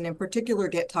deals, and in particular,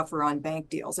 get tougher on bank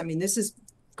deals. I mean, this is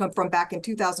come from back in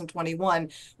 2021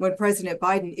 when President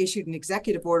Biden issued an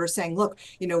executive order saying, look,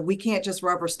 you know, we can't just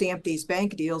rubber stamp these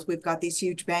bank deals. We've got these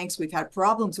huge banks. We've had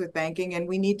problems with banking, and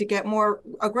we need to get more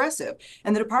aggressive.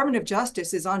 And the Department of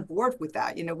Justice is on board with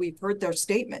that. You know, we've heard their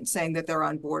statement saying that they're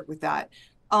on board with that.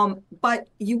 But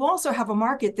you also have a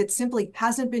market that simply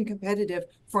hasn't been competitive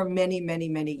for many, many,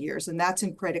 many years, and that's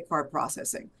in credit card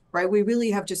processing, right? We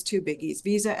really have just two biggies,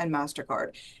 Visa and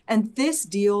MasterCard. And this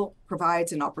deal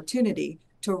provides an opportunity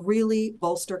to really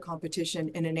bolster competition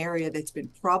in an area that's been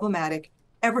problematic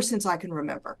ever since I can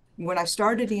remember. When I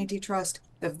started antitrust,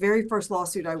 the very first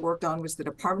lawsuit I worked on was the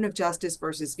Department of Justice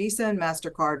versus Visa and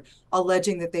MasterCard,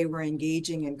 alleging that they were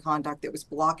engaging in conduct that was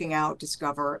blocking out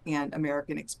Discover and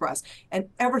American Express. And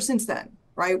ever since then,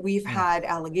 right, we've had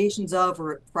allegations of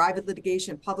or private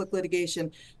litigation, public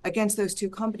litigation against those two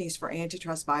companies for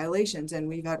antitrust violations, and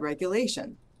we've had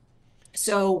regulation.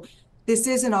 So this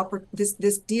is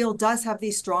this deal does have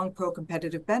these strong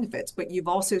pro-competitive benefits, but you've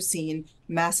also seen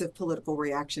massive political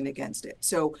reaction against it.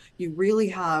 So you really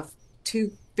have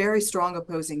two very strong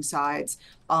opposing sides.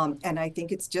 And I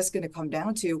think it's just going to come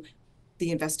down to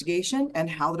the investigation and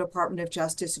how the Department of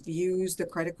Justice views the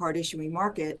credit card issuing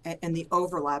market and the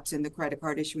overlaps in the credit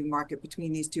card issuing market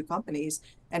between these two companies,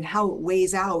 and how it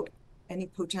weighs out any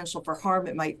potential for harm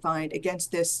it might find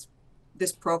against this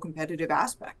pro-competitive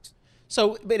aspect.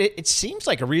 So, but it seems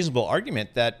like a reasonable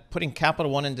argument that putting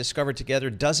Capital One and Discover together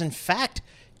does, in fact,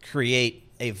 create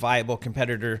a viable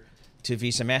competitor to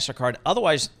Visa, MasterCard.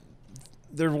 Otherwise,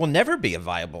 there will never be a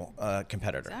viable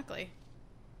competitor. Exactly.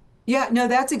 Yeah, no,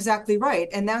 that's exactly right.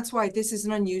 And that's why this is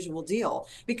an unusual deal,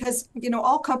 because, you know,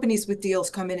 all companies with deals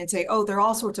come in and say, oh, there are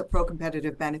all sorts of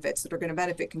pro-competitive benefits that are going to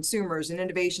benefit consumers and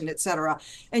innovation, et cetera.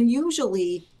 And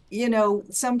usually, you know,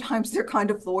 sometimes they're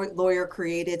kind of lawyer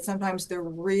created. Sometimes they're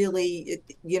really,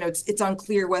 you know, it's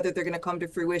unclear whether they're going to come to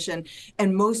fruition.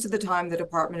 And most of the time, the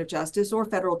Department of Justice or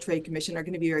Federal Trade Commission are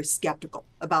going to be very skeptical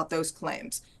about those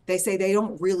claims. They say they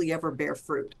don't really ever bear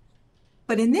fruit.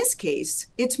 But in this case,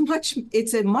 it's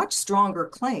a much stronger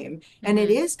claim. And it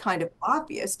is kind of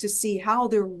obvious to see how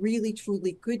there really,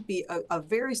 truly could be a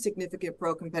very significant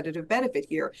pro-competitive benefit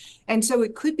here. And so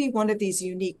it could be one of these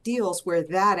unique deals where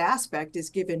that aspect is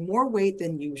given more weight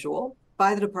than usual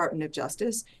by the Department of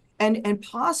Justice and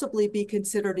possibly be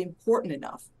considered important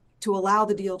enough to allow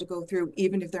the deal to go through,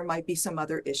 even if there might be some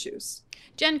other issues.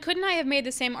 Jen, couldn't I have made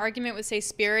the same argument with, say,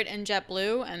 Spirit and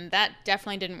JetBlue? And that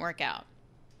definitely didn't work out.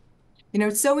 You know,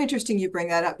 it's so interesting you bring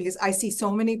that up, because I see so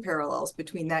many parallels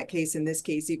between that case and this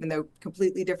case, even though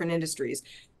completely different industries,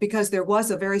 because there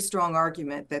was a very strong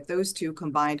argument that those two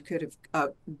combined could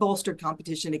have bolstered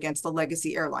competition against the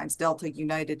legacy airlines, Delta,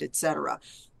 United, et cetera.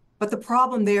 But the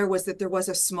problem there was that there was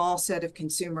a small set of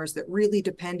consumers that really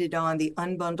depended on the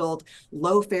unbundled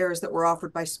low fares that were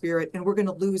offered by Spirit. And we're going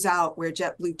to lose out where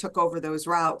JetBlue took over those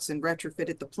routes and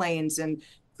retrofitted the planes and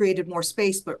created more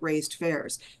space, but raised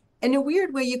fares. In a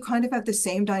weird way, you kind of have the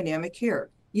same dynamic here.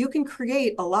 You can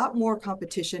create a lot more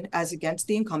competition as against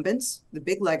the incumbents, the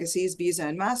big legacies, Visa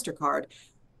and MasterCard,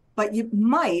 but you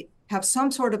might have some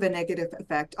sort of a negative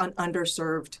effect on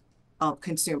underserved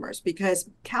consumers, because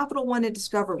Capital One and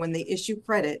Discover, when they issue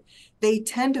credit, they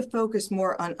tend to focus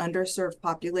more on underserved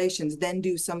populations than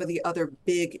do some of the other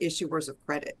big issuers of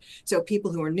credit. So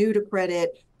people who are new to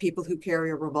credit, people who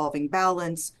carry a revolving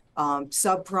balance,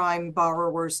 subprime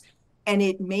borrowers. And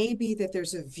it may be that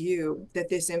there's a view that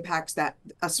this impacts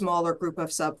a smaller group of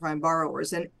subprime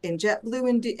borrowers. And in JetBlue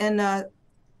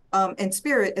and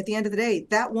Spirit, at the end of the day,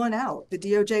 that won out. The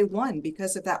DOJ won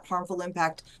because of that harmful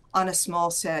impact on a small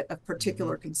set of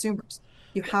particular consumers.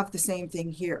 You have the same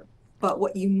thing here. But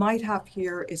what you might have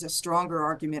here is a stronger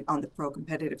argument on the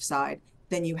pro-competitive side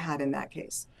than you had in that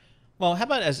case. Well, how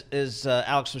about, as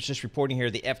Alex was just reporting here,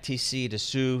 the FTC to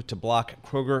sue to block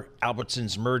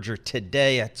Kroger-Albertsons merger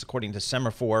today. That's according to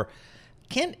Semaphore.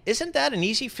 Isn't that an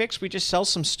easy fix? We just sell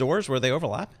some stores where they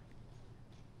overlap?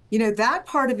 You know, that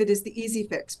part of it is the easy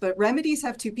fix, but remedies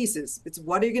have two pieces. It's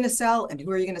what are you going to sell and who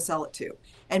are you going to sell it to?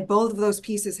 And both of those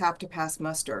pieces have to pass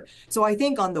muster. So I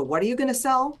think on the what are you going to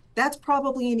sell, that's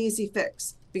probably an easy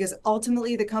fix, because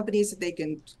ultimately the companies, if they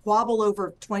can squabble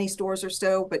over 20 stores or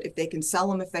so, but if they can sell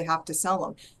them, if they have to sell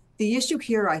them. The issue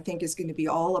here, I think, is going to be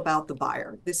all about the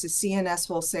buyer. This is CNS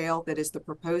Wholesale, that is the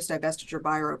proposed divestiture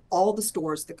buyer of all the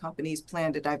stores the companies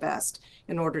plan to divest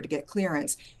in order to get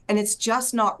clearance. And it's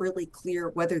just not really clear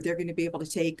whether they're going to be able to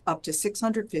take up to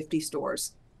 650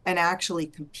 stores and actually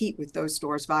compete with those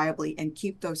stores viably and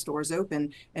keep those stores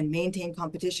open and maintain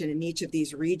competition in each of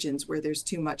these regions where there's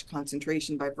too much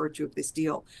concentration by virtue of this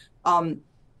deal.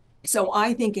 So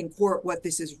I think in court, what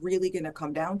this is really going to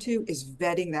come down to is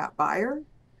vetting that buyer.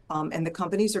 And the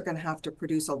companies are going to have to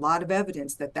produce a lot of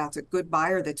evidence that that's a good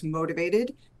buyer that's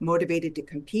motivated to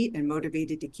compete and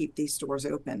motivated to keep these stores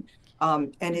open.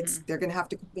 And they're going to have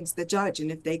to convince the judge. And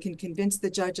if they can convince the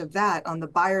judge of that on the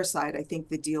buyer side, I think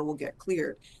the deal will get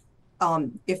cleared.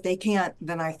 If they can't,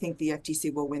 then I think the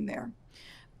FTC will win there.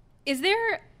 Is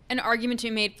there an argument to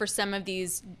be made for some of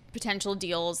these potential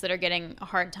deals that are getting a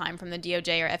hard time from the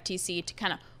DOJ or FTC to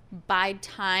kind of bide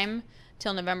time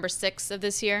till November 6th of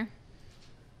this year?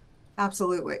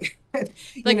 Absolutely.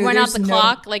 Like run out the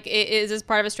clock? Like, is this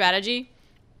part of a strategy?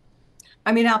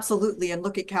 I mean, absolutely. And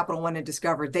look at Capital One and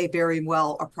Discover. They very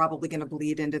well are probably going to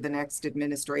bleed into the next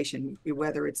administration,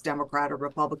 whether it's Democrat or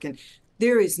Republican.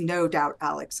 There is no doubt,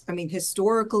 Alex. I mean,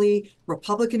 historically,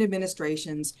 Republican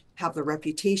administrations have the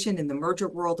reputation in the merger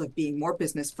world of being more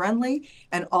business friendly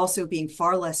and also being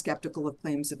far less skeptical of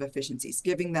claims of efficiencies,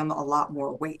 giving them a lot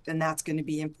more weight. And that's going to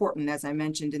be important, as I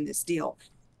mentioned, in this deal.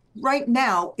 Right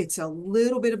now, it's a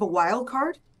little bit of a wild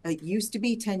card. It used to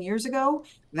be 10 years ago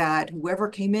that whoever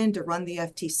came in to run the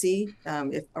FTC,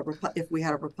 if we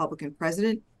had a Republican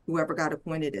president, whoever got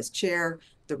appointed as chair,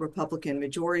 the Republican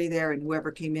majority there, and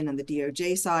whoever came in on the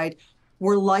DOJ side,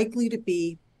 were likely to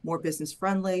be more business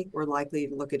friendly, were likely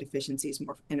to look at efficiencies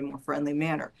in a more friendly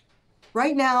manner.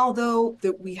 Right now, though,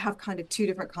 that we have kind of two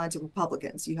different kinds of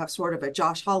Republicans. You have sort of a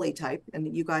Josh Hawley type,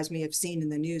 and you guys may have seen in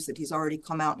the news that he's already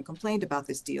come out and complained about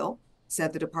this deal,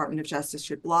 said the Department of Justice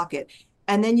should block it.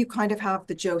 And then you kind of have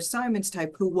the Joe Simons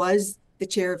type, who was the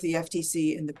chair of the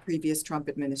FTC in the previous Trump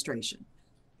administration.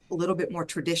 A little bit more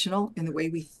traditional in the way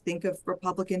we think of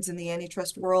Republicans in the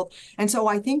antitrust world. And so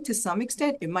I think to some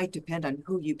extent, it might depend on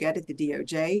who you get at the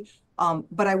DOJ.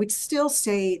 But I would still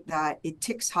say that it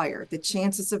ticks higher. The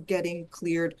chances of getting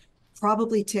cleared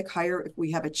probably tick higher if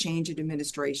we have a change in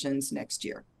administrations next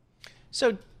year.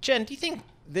 So, Jen, do you think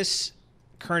this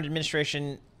current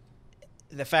administration,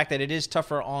 the fact that it is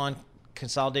tougher on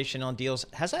consolidation on deals,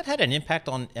 has that had an impact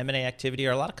on M&A activity?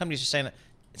 Or a lot of companies are saying that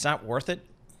it's not worth it?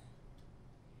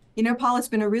 You know, Paul, it's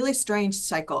been a really strange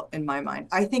cycle in my mind.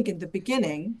 I think in the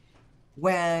beginning,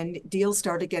 when deals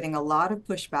started getting a lot of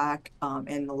pushback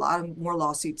and a lot of more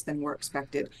lawsuits than were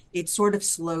expected, it sort of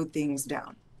slowed things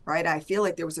down, right? I feel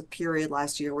like there was a period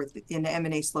last year where in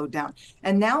M&A slowed down.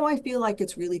 And now I feel like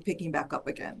it's really picking back up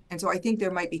again. And so I think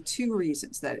there might be two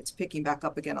reasons that it's picking back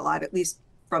up again a lot, at least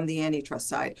from the antitrust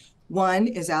side. One,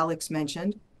 as Alex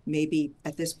mentioned, maybe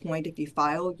at this point, if you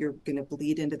file, you're going to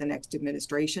bleed into the next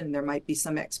administration, and there might be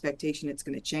some expectation it's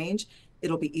going to change.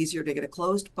 It'll be easier to get it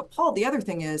closed. But Paul, the other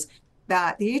thing is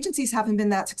that the agencies haven't been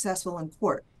that successful in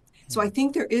court. So I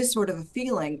think there is sort of a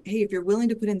feeling, hey, if you're willing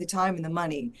to put in the time and the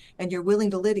money and you're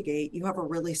willing to litigate, you have a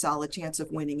really solid chance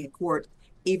of winning in court.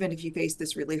 even if you face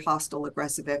this really hostile,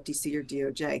 aggressive FTC or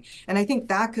DOJ. And I think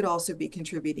that could also be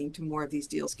contributing to more of these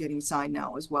deals getting signed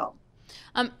now as well.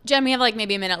 Jen, we have like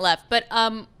maybe a minute left, but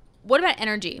what about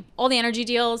energy? All the energy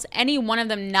deals, any one of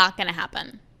them not going to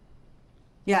happen?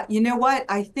 Yeah, you know what?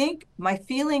 I think my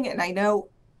feeling, and I know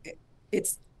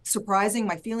it's surprising,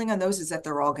 my feeling on those is that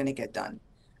they're all going to get done.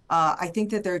 I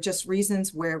think that there are just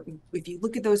reasons where if you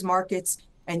look at those markets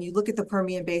and you look at the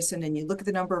Permian Basin and you look at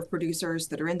the number of producers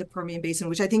that are in the Permian Basin,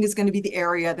 which I think is going to be the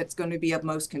area that's going to be of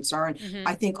most concern,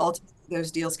 I think ultimately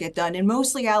those deals get done. And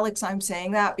mostly, Alex, I'm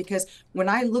saying that because when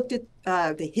I looked at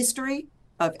the history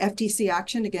of FTC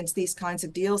action against these kinds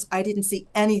of deals, I didn't see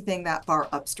anything that far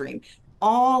upstream.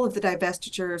 All of the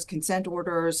divestitures, consent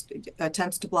orders,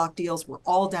 attempts to block deals were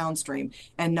all downstream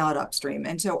and not upstream.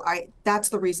 And so that's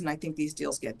the reason I think these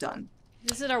deals get done.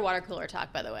 This is our water cooler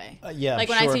talk, by the way. Yeah, like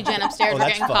when sure. I see Jen upstairs, we're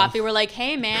getting fun. coffee. We're like,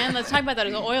 hey, man, let's talk about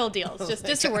those oil deals,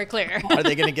 just so we're clear. Are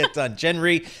they going to get done? Jen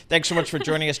Rhee, thanks so much for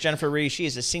joining us. Jennifer Rhee, she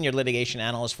is a senior litigation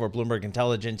analyst for Bloomberg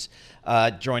Intelligence,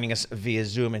 joining us via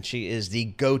Zoom, and she is the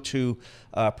go-to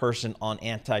person on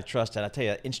antitrust. And I tell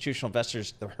you, institutional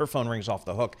investors, her phone rings off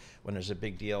the hook when there's a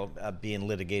big deal being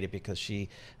litigated because she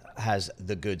has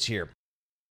the goods here.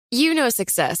 You know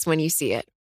success when you see it.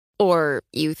 Or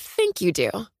you think you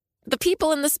do. The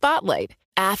people in the spotlight,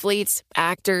 athletes,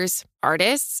 actors,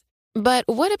 artists. But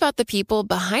what about the people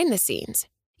behind the scenes?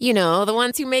 You know, the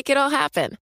ones who make it all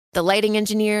happen. The lighting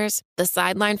engineers, the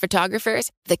sideline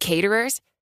photographers, the caterers.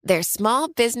 They're small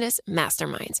business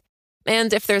masterminds.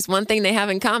 And if there's one thing they have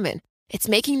in common, it's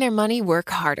making their money work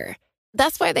harder.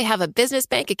 That's why they have a business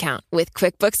bank account with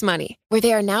QuickBooks Money, where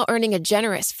they are now earning a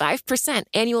generous 5%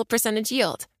 annual percentage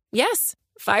yield. Yes,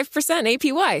 5%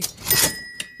 APY.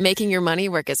 Making your money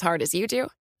work as hard as you do?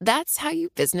 That's how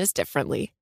you business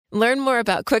differently. Learn more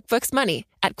about QuickBooks Money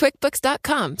at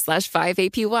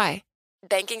quickbooks.com/5APY.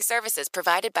 Banking services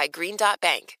provided by Green Dot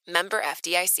Bank, member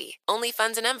FDIC. Only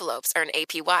funds and envelopes earn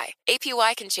APY.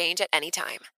 APY can change at any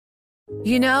time.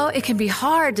 You know, it can be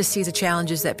hard to see the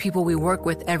challenges that people we work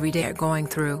with every day are going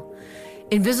through.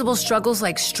 Invisible struggles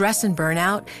like stress and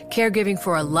burnout, caregiving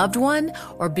for a loved one,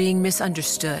 or being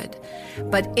misunderstood.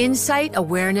 But insight,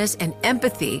 awareness, and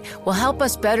empathy will help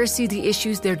us better see the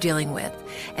issues they're dealing with.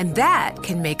 And that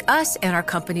can make us and our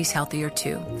companies healthier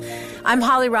too. I'm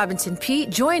Holly Robinson Peete.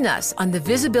 Join us on The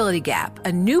Visibility Gap,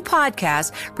 a new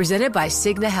podcast presented by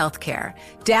Cigna Healthcare.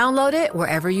 Download it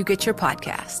wherever you get your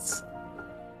podcasts.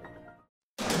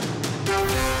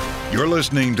 You're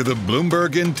listening to the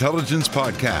Bloomberg Intelligence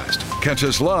Podcast. Catch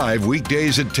us live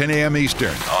weekdays at 10 a.m.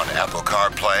 Eastern on Apple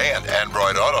CarPlay and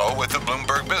Android Auto with the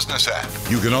Bloomberg Business app.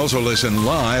 You can also listen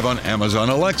live on Amazon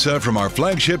Alexa from our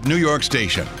flagship New York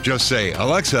station. Just say,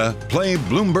 Alexa, play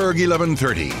Bloomberg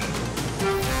 1130.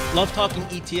 Love talking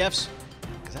ETFs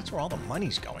because that's where all the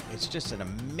money's going. It's just an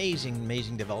amazing,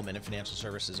 amazing development in financial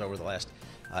services over the last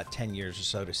 10 years or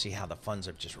so to see how the funds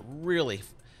have just really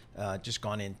just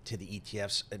gone into the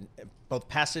ETFs, and both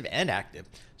passive and active.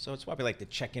 So it's why we like to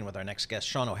check in with our next guest,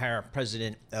 Sean O'Hara,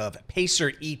 president of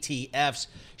Pacer ETFs.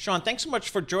 Sean, thanks so much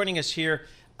for joining us here.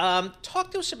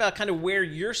 Talk to us about kind of where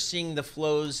you're seeing the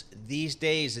flows these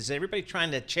days. Is everybody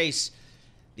trying to chase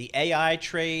the AI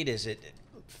trade? Is it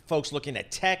folks looking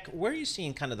at tech? Where are you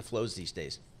seeing kind of the flows these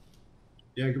days?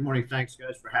 Yeah, good morning. Thanks,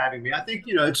 guys, for having me. I think,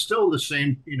 it's still the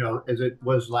same, as it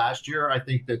was last year. I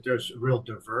think that there's real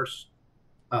diverse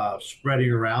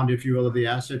spreading around, if you will, of the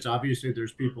assets. Obviously,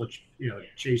 there's people,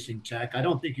 chasing tech. I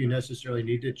don't think you necessarily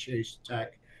need to chase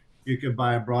tech. You could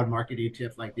buy a broad market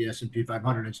ETF like the S&P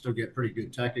 500 and still get pretty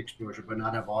good tech exposure, but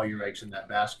not have all your eggs in that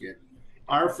basket.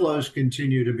 Our flows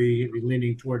continue to be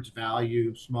leaning towards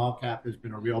value. Small cap has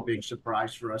been a real big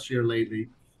surprise for us here lately.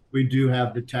 We do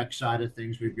have the tech side of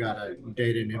things. We've got a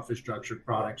data and infrastructure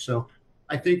product. So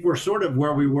I think we're sort of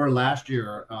where we were last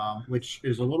year, which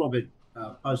is a little bit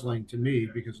puzzling to me,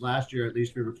 because last year, at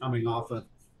least, we were coming off of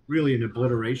really an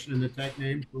obliteration in the tech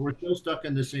name, but we're still stuck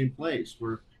in the same place.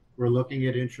 We're looking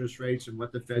at interest rates and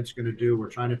what the Fed's going to do. We're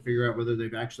trying to figure out whether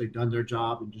they've actually done their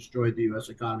job and destroyed the U.S.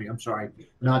 economy. I'm sorry,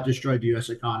 not destroyed the U.S.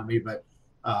 economy, but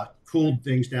cooled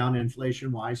things down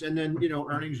inflation-wise. And then,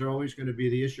 earnings are always going to be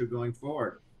the issue going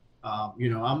forward.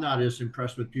 I'm not as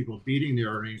impressed with people beating their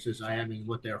earnings as I am in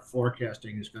what they're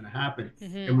forecasting is going to happen.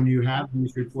 Mm-hmm. And when you have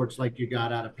these reports like you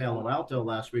got out of Palo Alto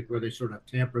last week, where they sort of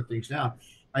tamper things down,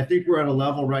 I think we're at a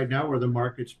level right now where the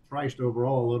market's priced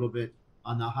overall a little bit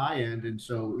on the high end. And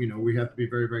so, we have to be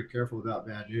very, very careful about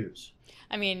bad news.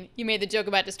 I mean, you made the joke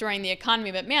about destroying the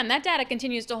economy, but man, that data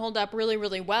continues to hold up really,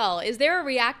 really well. Is there a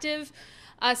reactive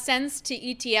sense to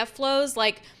ETF flows?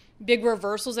 Like, big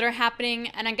reversals that are happening.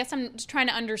 And I guess I'm just trying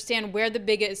to understand where the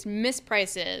biggest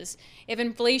misprice is. If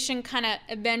inflation kind of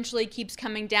eventually keeps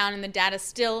coming down and the data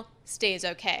still stays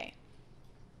okay.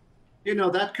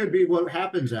 That could be what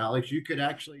happens, Alex. You could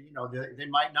actually, they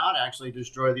might not actually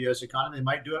destroy the U.S. economy. They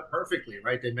might do it perfectly,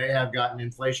 right? They may have gotten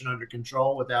inflation under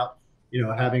control without,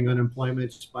 having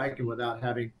unemployment spike and without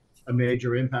having a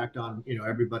major impact on,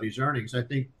 everybody's earnings. I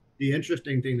think the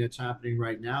interesting thing that's happening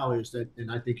right now is that,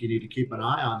 and I think you need to keep an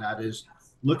eye on that, is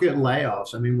look at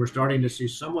layoffs. I mean, we're starting to see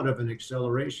somewhat of an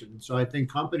acceleration. So I think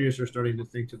companies are starting to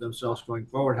think to themselves going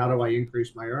forward, how do I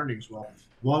increase my earnings? Well,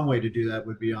 one way to do that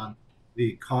would be on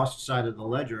the cost side of the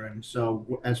ledger. And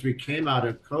so as we came out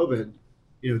of COVID,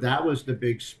 that was the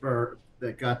big spur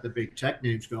that got the big tech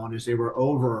names going, is they were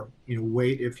over,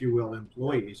 weight, if you will,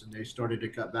 employees, and they started to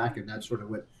cut back, and that's sort of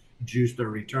what juiced their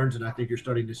returns. And I think you're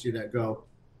starting to see that go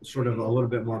sort of a little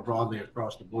bit more broadly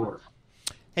across the board.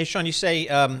 Hey, Sean, you say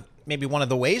maybe one of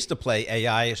the ways to play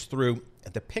AI is through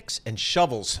the picks and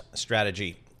shovels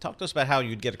strategy. Talk to us about how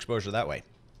you'd get exposure that way.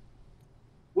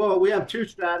 Well, we have two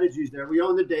strategies there. We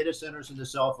own the data centers and the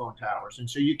cell phone towers. And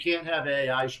so you can't have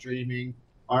AI streaming,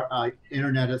 or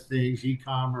Internet of Things,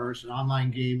 e-commerce, and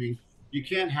online gaming. You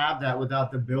can't have that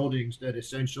without the buildings that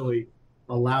essentially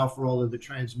allow for all of the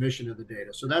transmission of the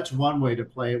data. So that's one way to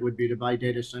play it, would be to buy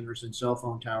data centers and cell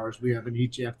phone towers. We have an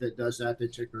ETF that does that, the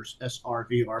ticker's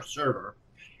SRV, our server.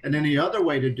 And then the other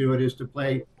way to do it is to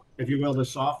play, if you will, the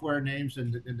software names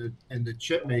and the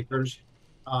chip makers.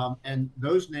 And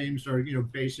those names are,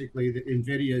 basically the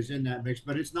NVIDIA is in that mix,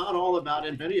 but it's not all about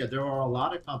NVIDIA. There are a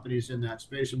lot of companies in that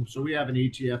space. And so we have an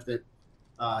ETF that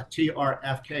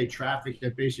TRFK, traffic,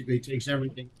 that basically takes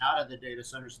everything out of the data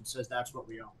centers and says that's what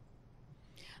we own.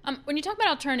 When you talk about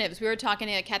alternatives, we were talking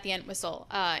to Kathy Entwistle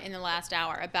in the last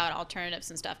hour about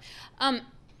alternatives and stuff.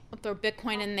 We'll throw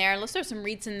Bitcoin in there. Let's throw some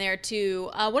REITs in there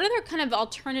too. What other kind of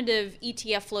alternative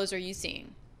ETF flows are you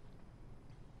seeing?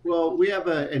 Well, we have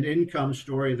an income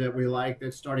story that we like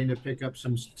that's starting to pick up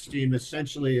some steam.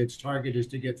 Essentially, its target is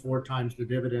to get 4 times the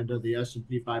dividend of the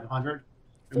S&P 500.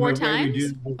 Four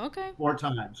times? Okay. 4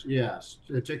 times, yes.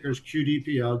 So the ticker's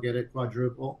QDPO, get it,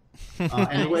 quadruple.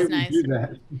 And the way we do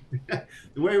that,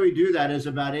 the way we do that is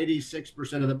about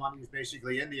 86% of the money is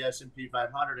basically in the S&P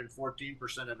 500 and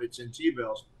 14% of it's in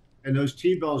T-bills. And those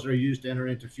T-bills are used to enter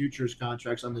into futures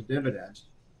contracts on the dividends.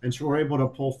 And so we're able to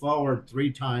pull forward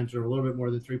 3 times, or a little bit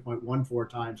more than 3.14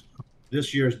 times,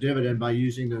 this year's dividend by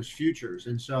using those futures.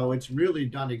 And so it's really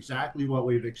done exactly what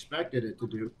we've expected it to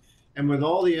do. And with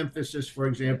all the emphasis, for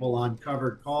example, on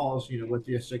covered calls, with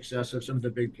the success of some of the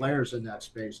big players in that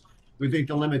space, we think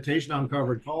the limitation on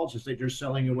covered calls is that you're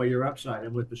selling away your upside.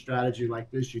 And with the strategy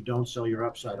like this, you don't sell your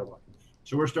upside away.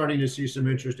 So we're starting to see some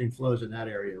interesting flows in that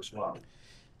area as well.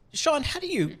 Sean, how do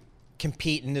you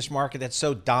compete in this market that's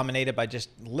so dominated by just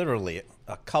literally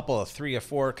a couple of 3 or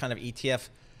 4 kind of ETF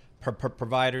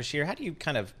providers here? How do you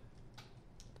kind of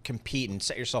compete and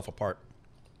set yourself apart?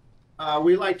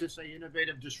 We like to say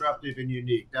innovative, disruptive, and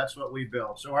unique. That's what we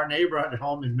build. So our neighborhood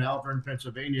home in Malvern,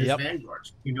 Pennsylvania is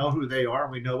Vanguards. We know who they are,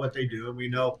 we know what they do, and we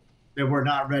know that we're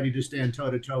not ready to stand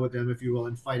toe-to-toe with them, if you will,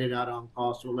 and fight it out on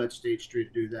cost. We'll let State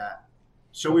Street do that.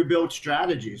 So we build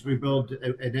strategies. We build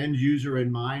an end user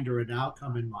in mind, or an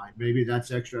outcome in mind. Maybe that's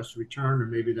excess return, or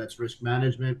maybe that's risk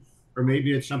management, or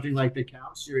maybe it's something like the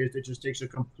Count series that just takes a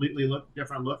completely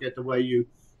different look at the way you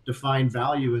define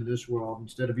value in this world.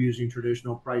 Instead of using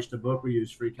traditional price to book, we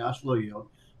use free cash flow yield,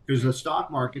 because the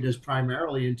stock market is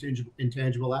primarily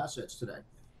intangible assets today.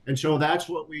 And so that's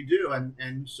what we do.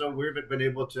 And so we've been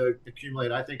able to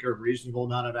accumulate, I think, a reasonable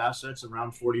amount of assets,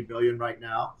 around 40 billion right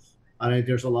now. I think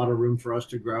there's a lot of room for us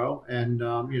to grow. And,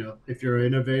 if you're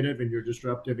innovative and you're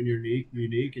disruptive and you're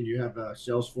unique, and you have a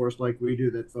sales force like we do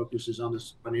that focuses on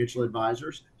the financial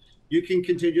advisors, you can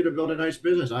continue to build a nice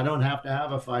business. I don't have to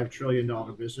have a $5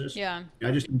 trillion business. Yeah.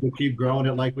 I just need to keep growing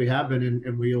it like we have been,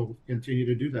 and we'll continue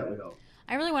to do that, we hope.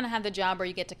 I really want to have the job where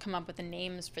you get to come up with the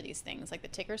names for these things, like the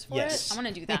tickers for it. I want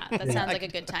to do that. That sounds like a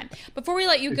good time. Before we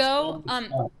let you go,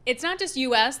 it's not just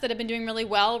U.S. that have been doing really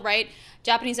well, right?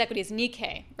 Japanese equities,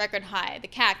 Nikkei, record high. The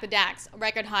CAC, the DAX,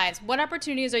 record highs. What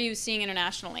opportunities are you seeing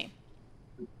internationally?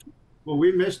 Well,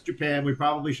 we missed Japan. We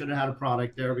probably should have had a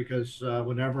product there, because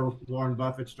whenever Warren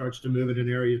Buffett starts to move in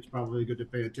an area, it's probably good to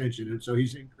pay attention. And so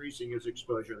he's increasing his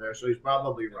exposure there. So he's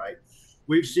probably right.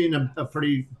 We've seen a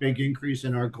pretty big increase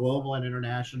in our global and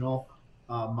international.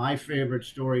 My favorite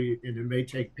story, and it may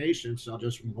take patience, I'll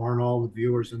just warn all the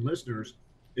viewers and listeners,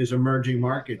 is emerging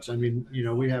markets. I mean,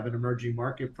 we have an emerging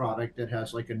market product that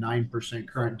has like a 9%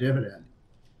 current dividend.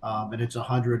 And it's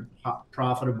 100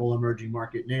 profitable emerging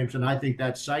market names. And I think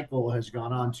that cycle has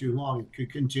gone on too long. It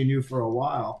could continue for a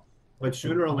while. but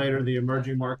sooner or later, the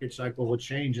emerging market cycle will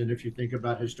change. And if you think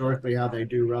about historically how they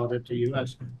do relative to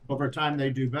U.S., over time,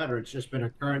 they do better. It's just been a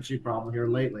currency problem here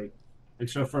lately. And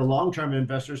so for long-term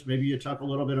investors, maybe you tuck a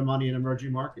little bit of money in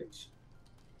emerging markets.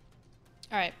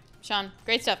 All right, Sean,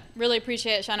 great stuff. Really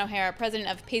appreciate it. Sean O'Hara, president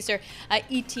of Pacer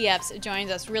ETFs, joins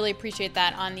us. Really appreciate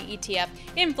that on the ETF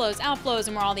inflows, outflows,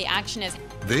 and where all the action is.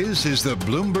 This is the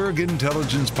Bloomberg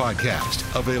Intelligence Podcast,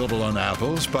 available on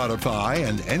Apple, Spotify,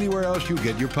 and anywhere else you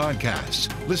get your podcasts.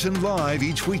 Listen live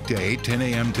each weekday, 10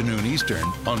 a.m. to noon Eastern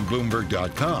on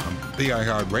Bloomberg.com, the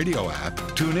iHeartRadio app,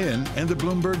 TuneIn, and the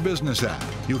Bloomberg Business app.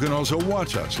 You can also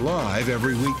watch us live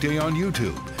every weekday on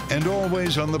YouTube and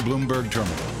always on the Bloomberg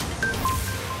Terminal.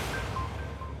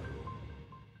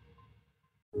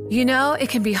 You know, it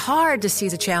can be hard to see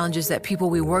the challenges that people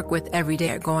we work with every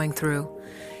day are going through.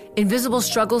 Invisible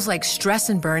struggles like stress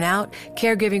and burnout,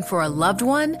 caregiving for a loved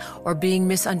one, or being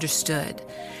misunderstood.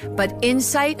 But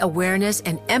insight, awareness,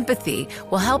 and empathy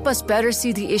will help us better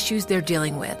see the issues they're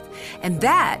dealing with. And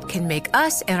that can make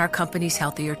us and our companies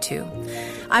healthier too.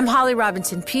 I'm Holly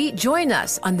Robinson Peete. Join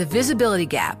us on The Visibility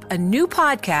Gap, a new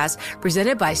podcast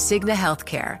presented by Cigna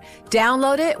Healthcare.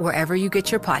 Download it wherever you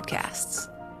get your podcasts.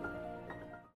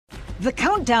 The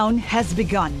countdown has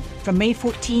begun. From May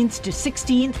 14th to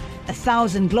 16th,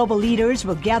 1,000 global leaders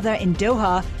will gather in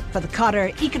Doha for the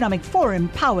Qatar Economic Forum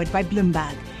powered by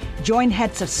Bloomberg. Join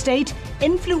heads of state,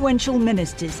 influential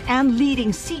ministers, and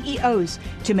leading CEOs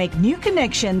to make new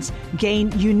connections,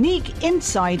 gain unique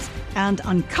insights, and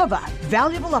uncover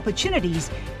valuable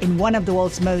opportunities in one of the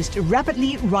world's most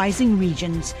rapidly rising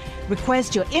regions.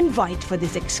 Request your invite for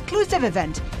this exclusive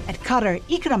event at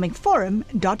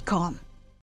QatarEconomicForum.com.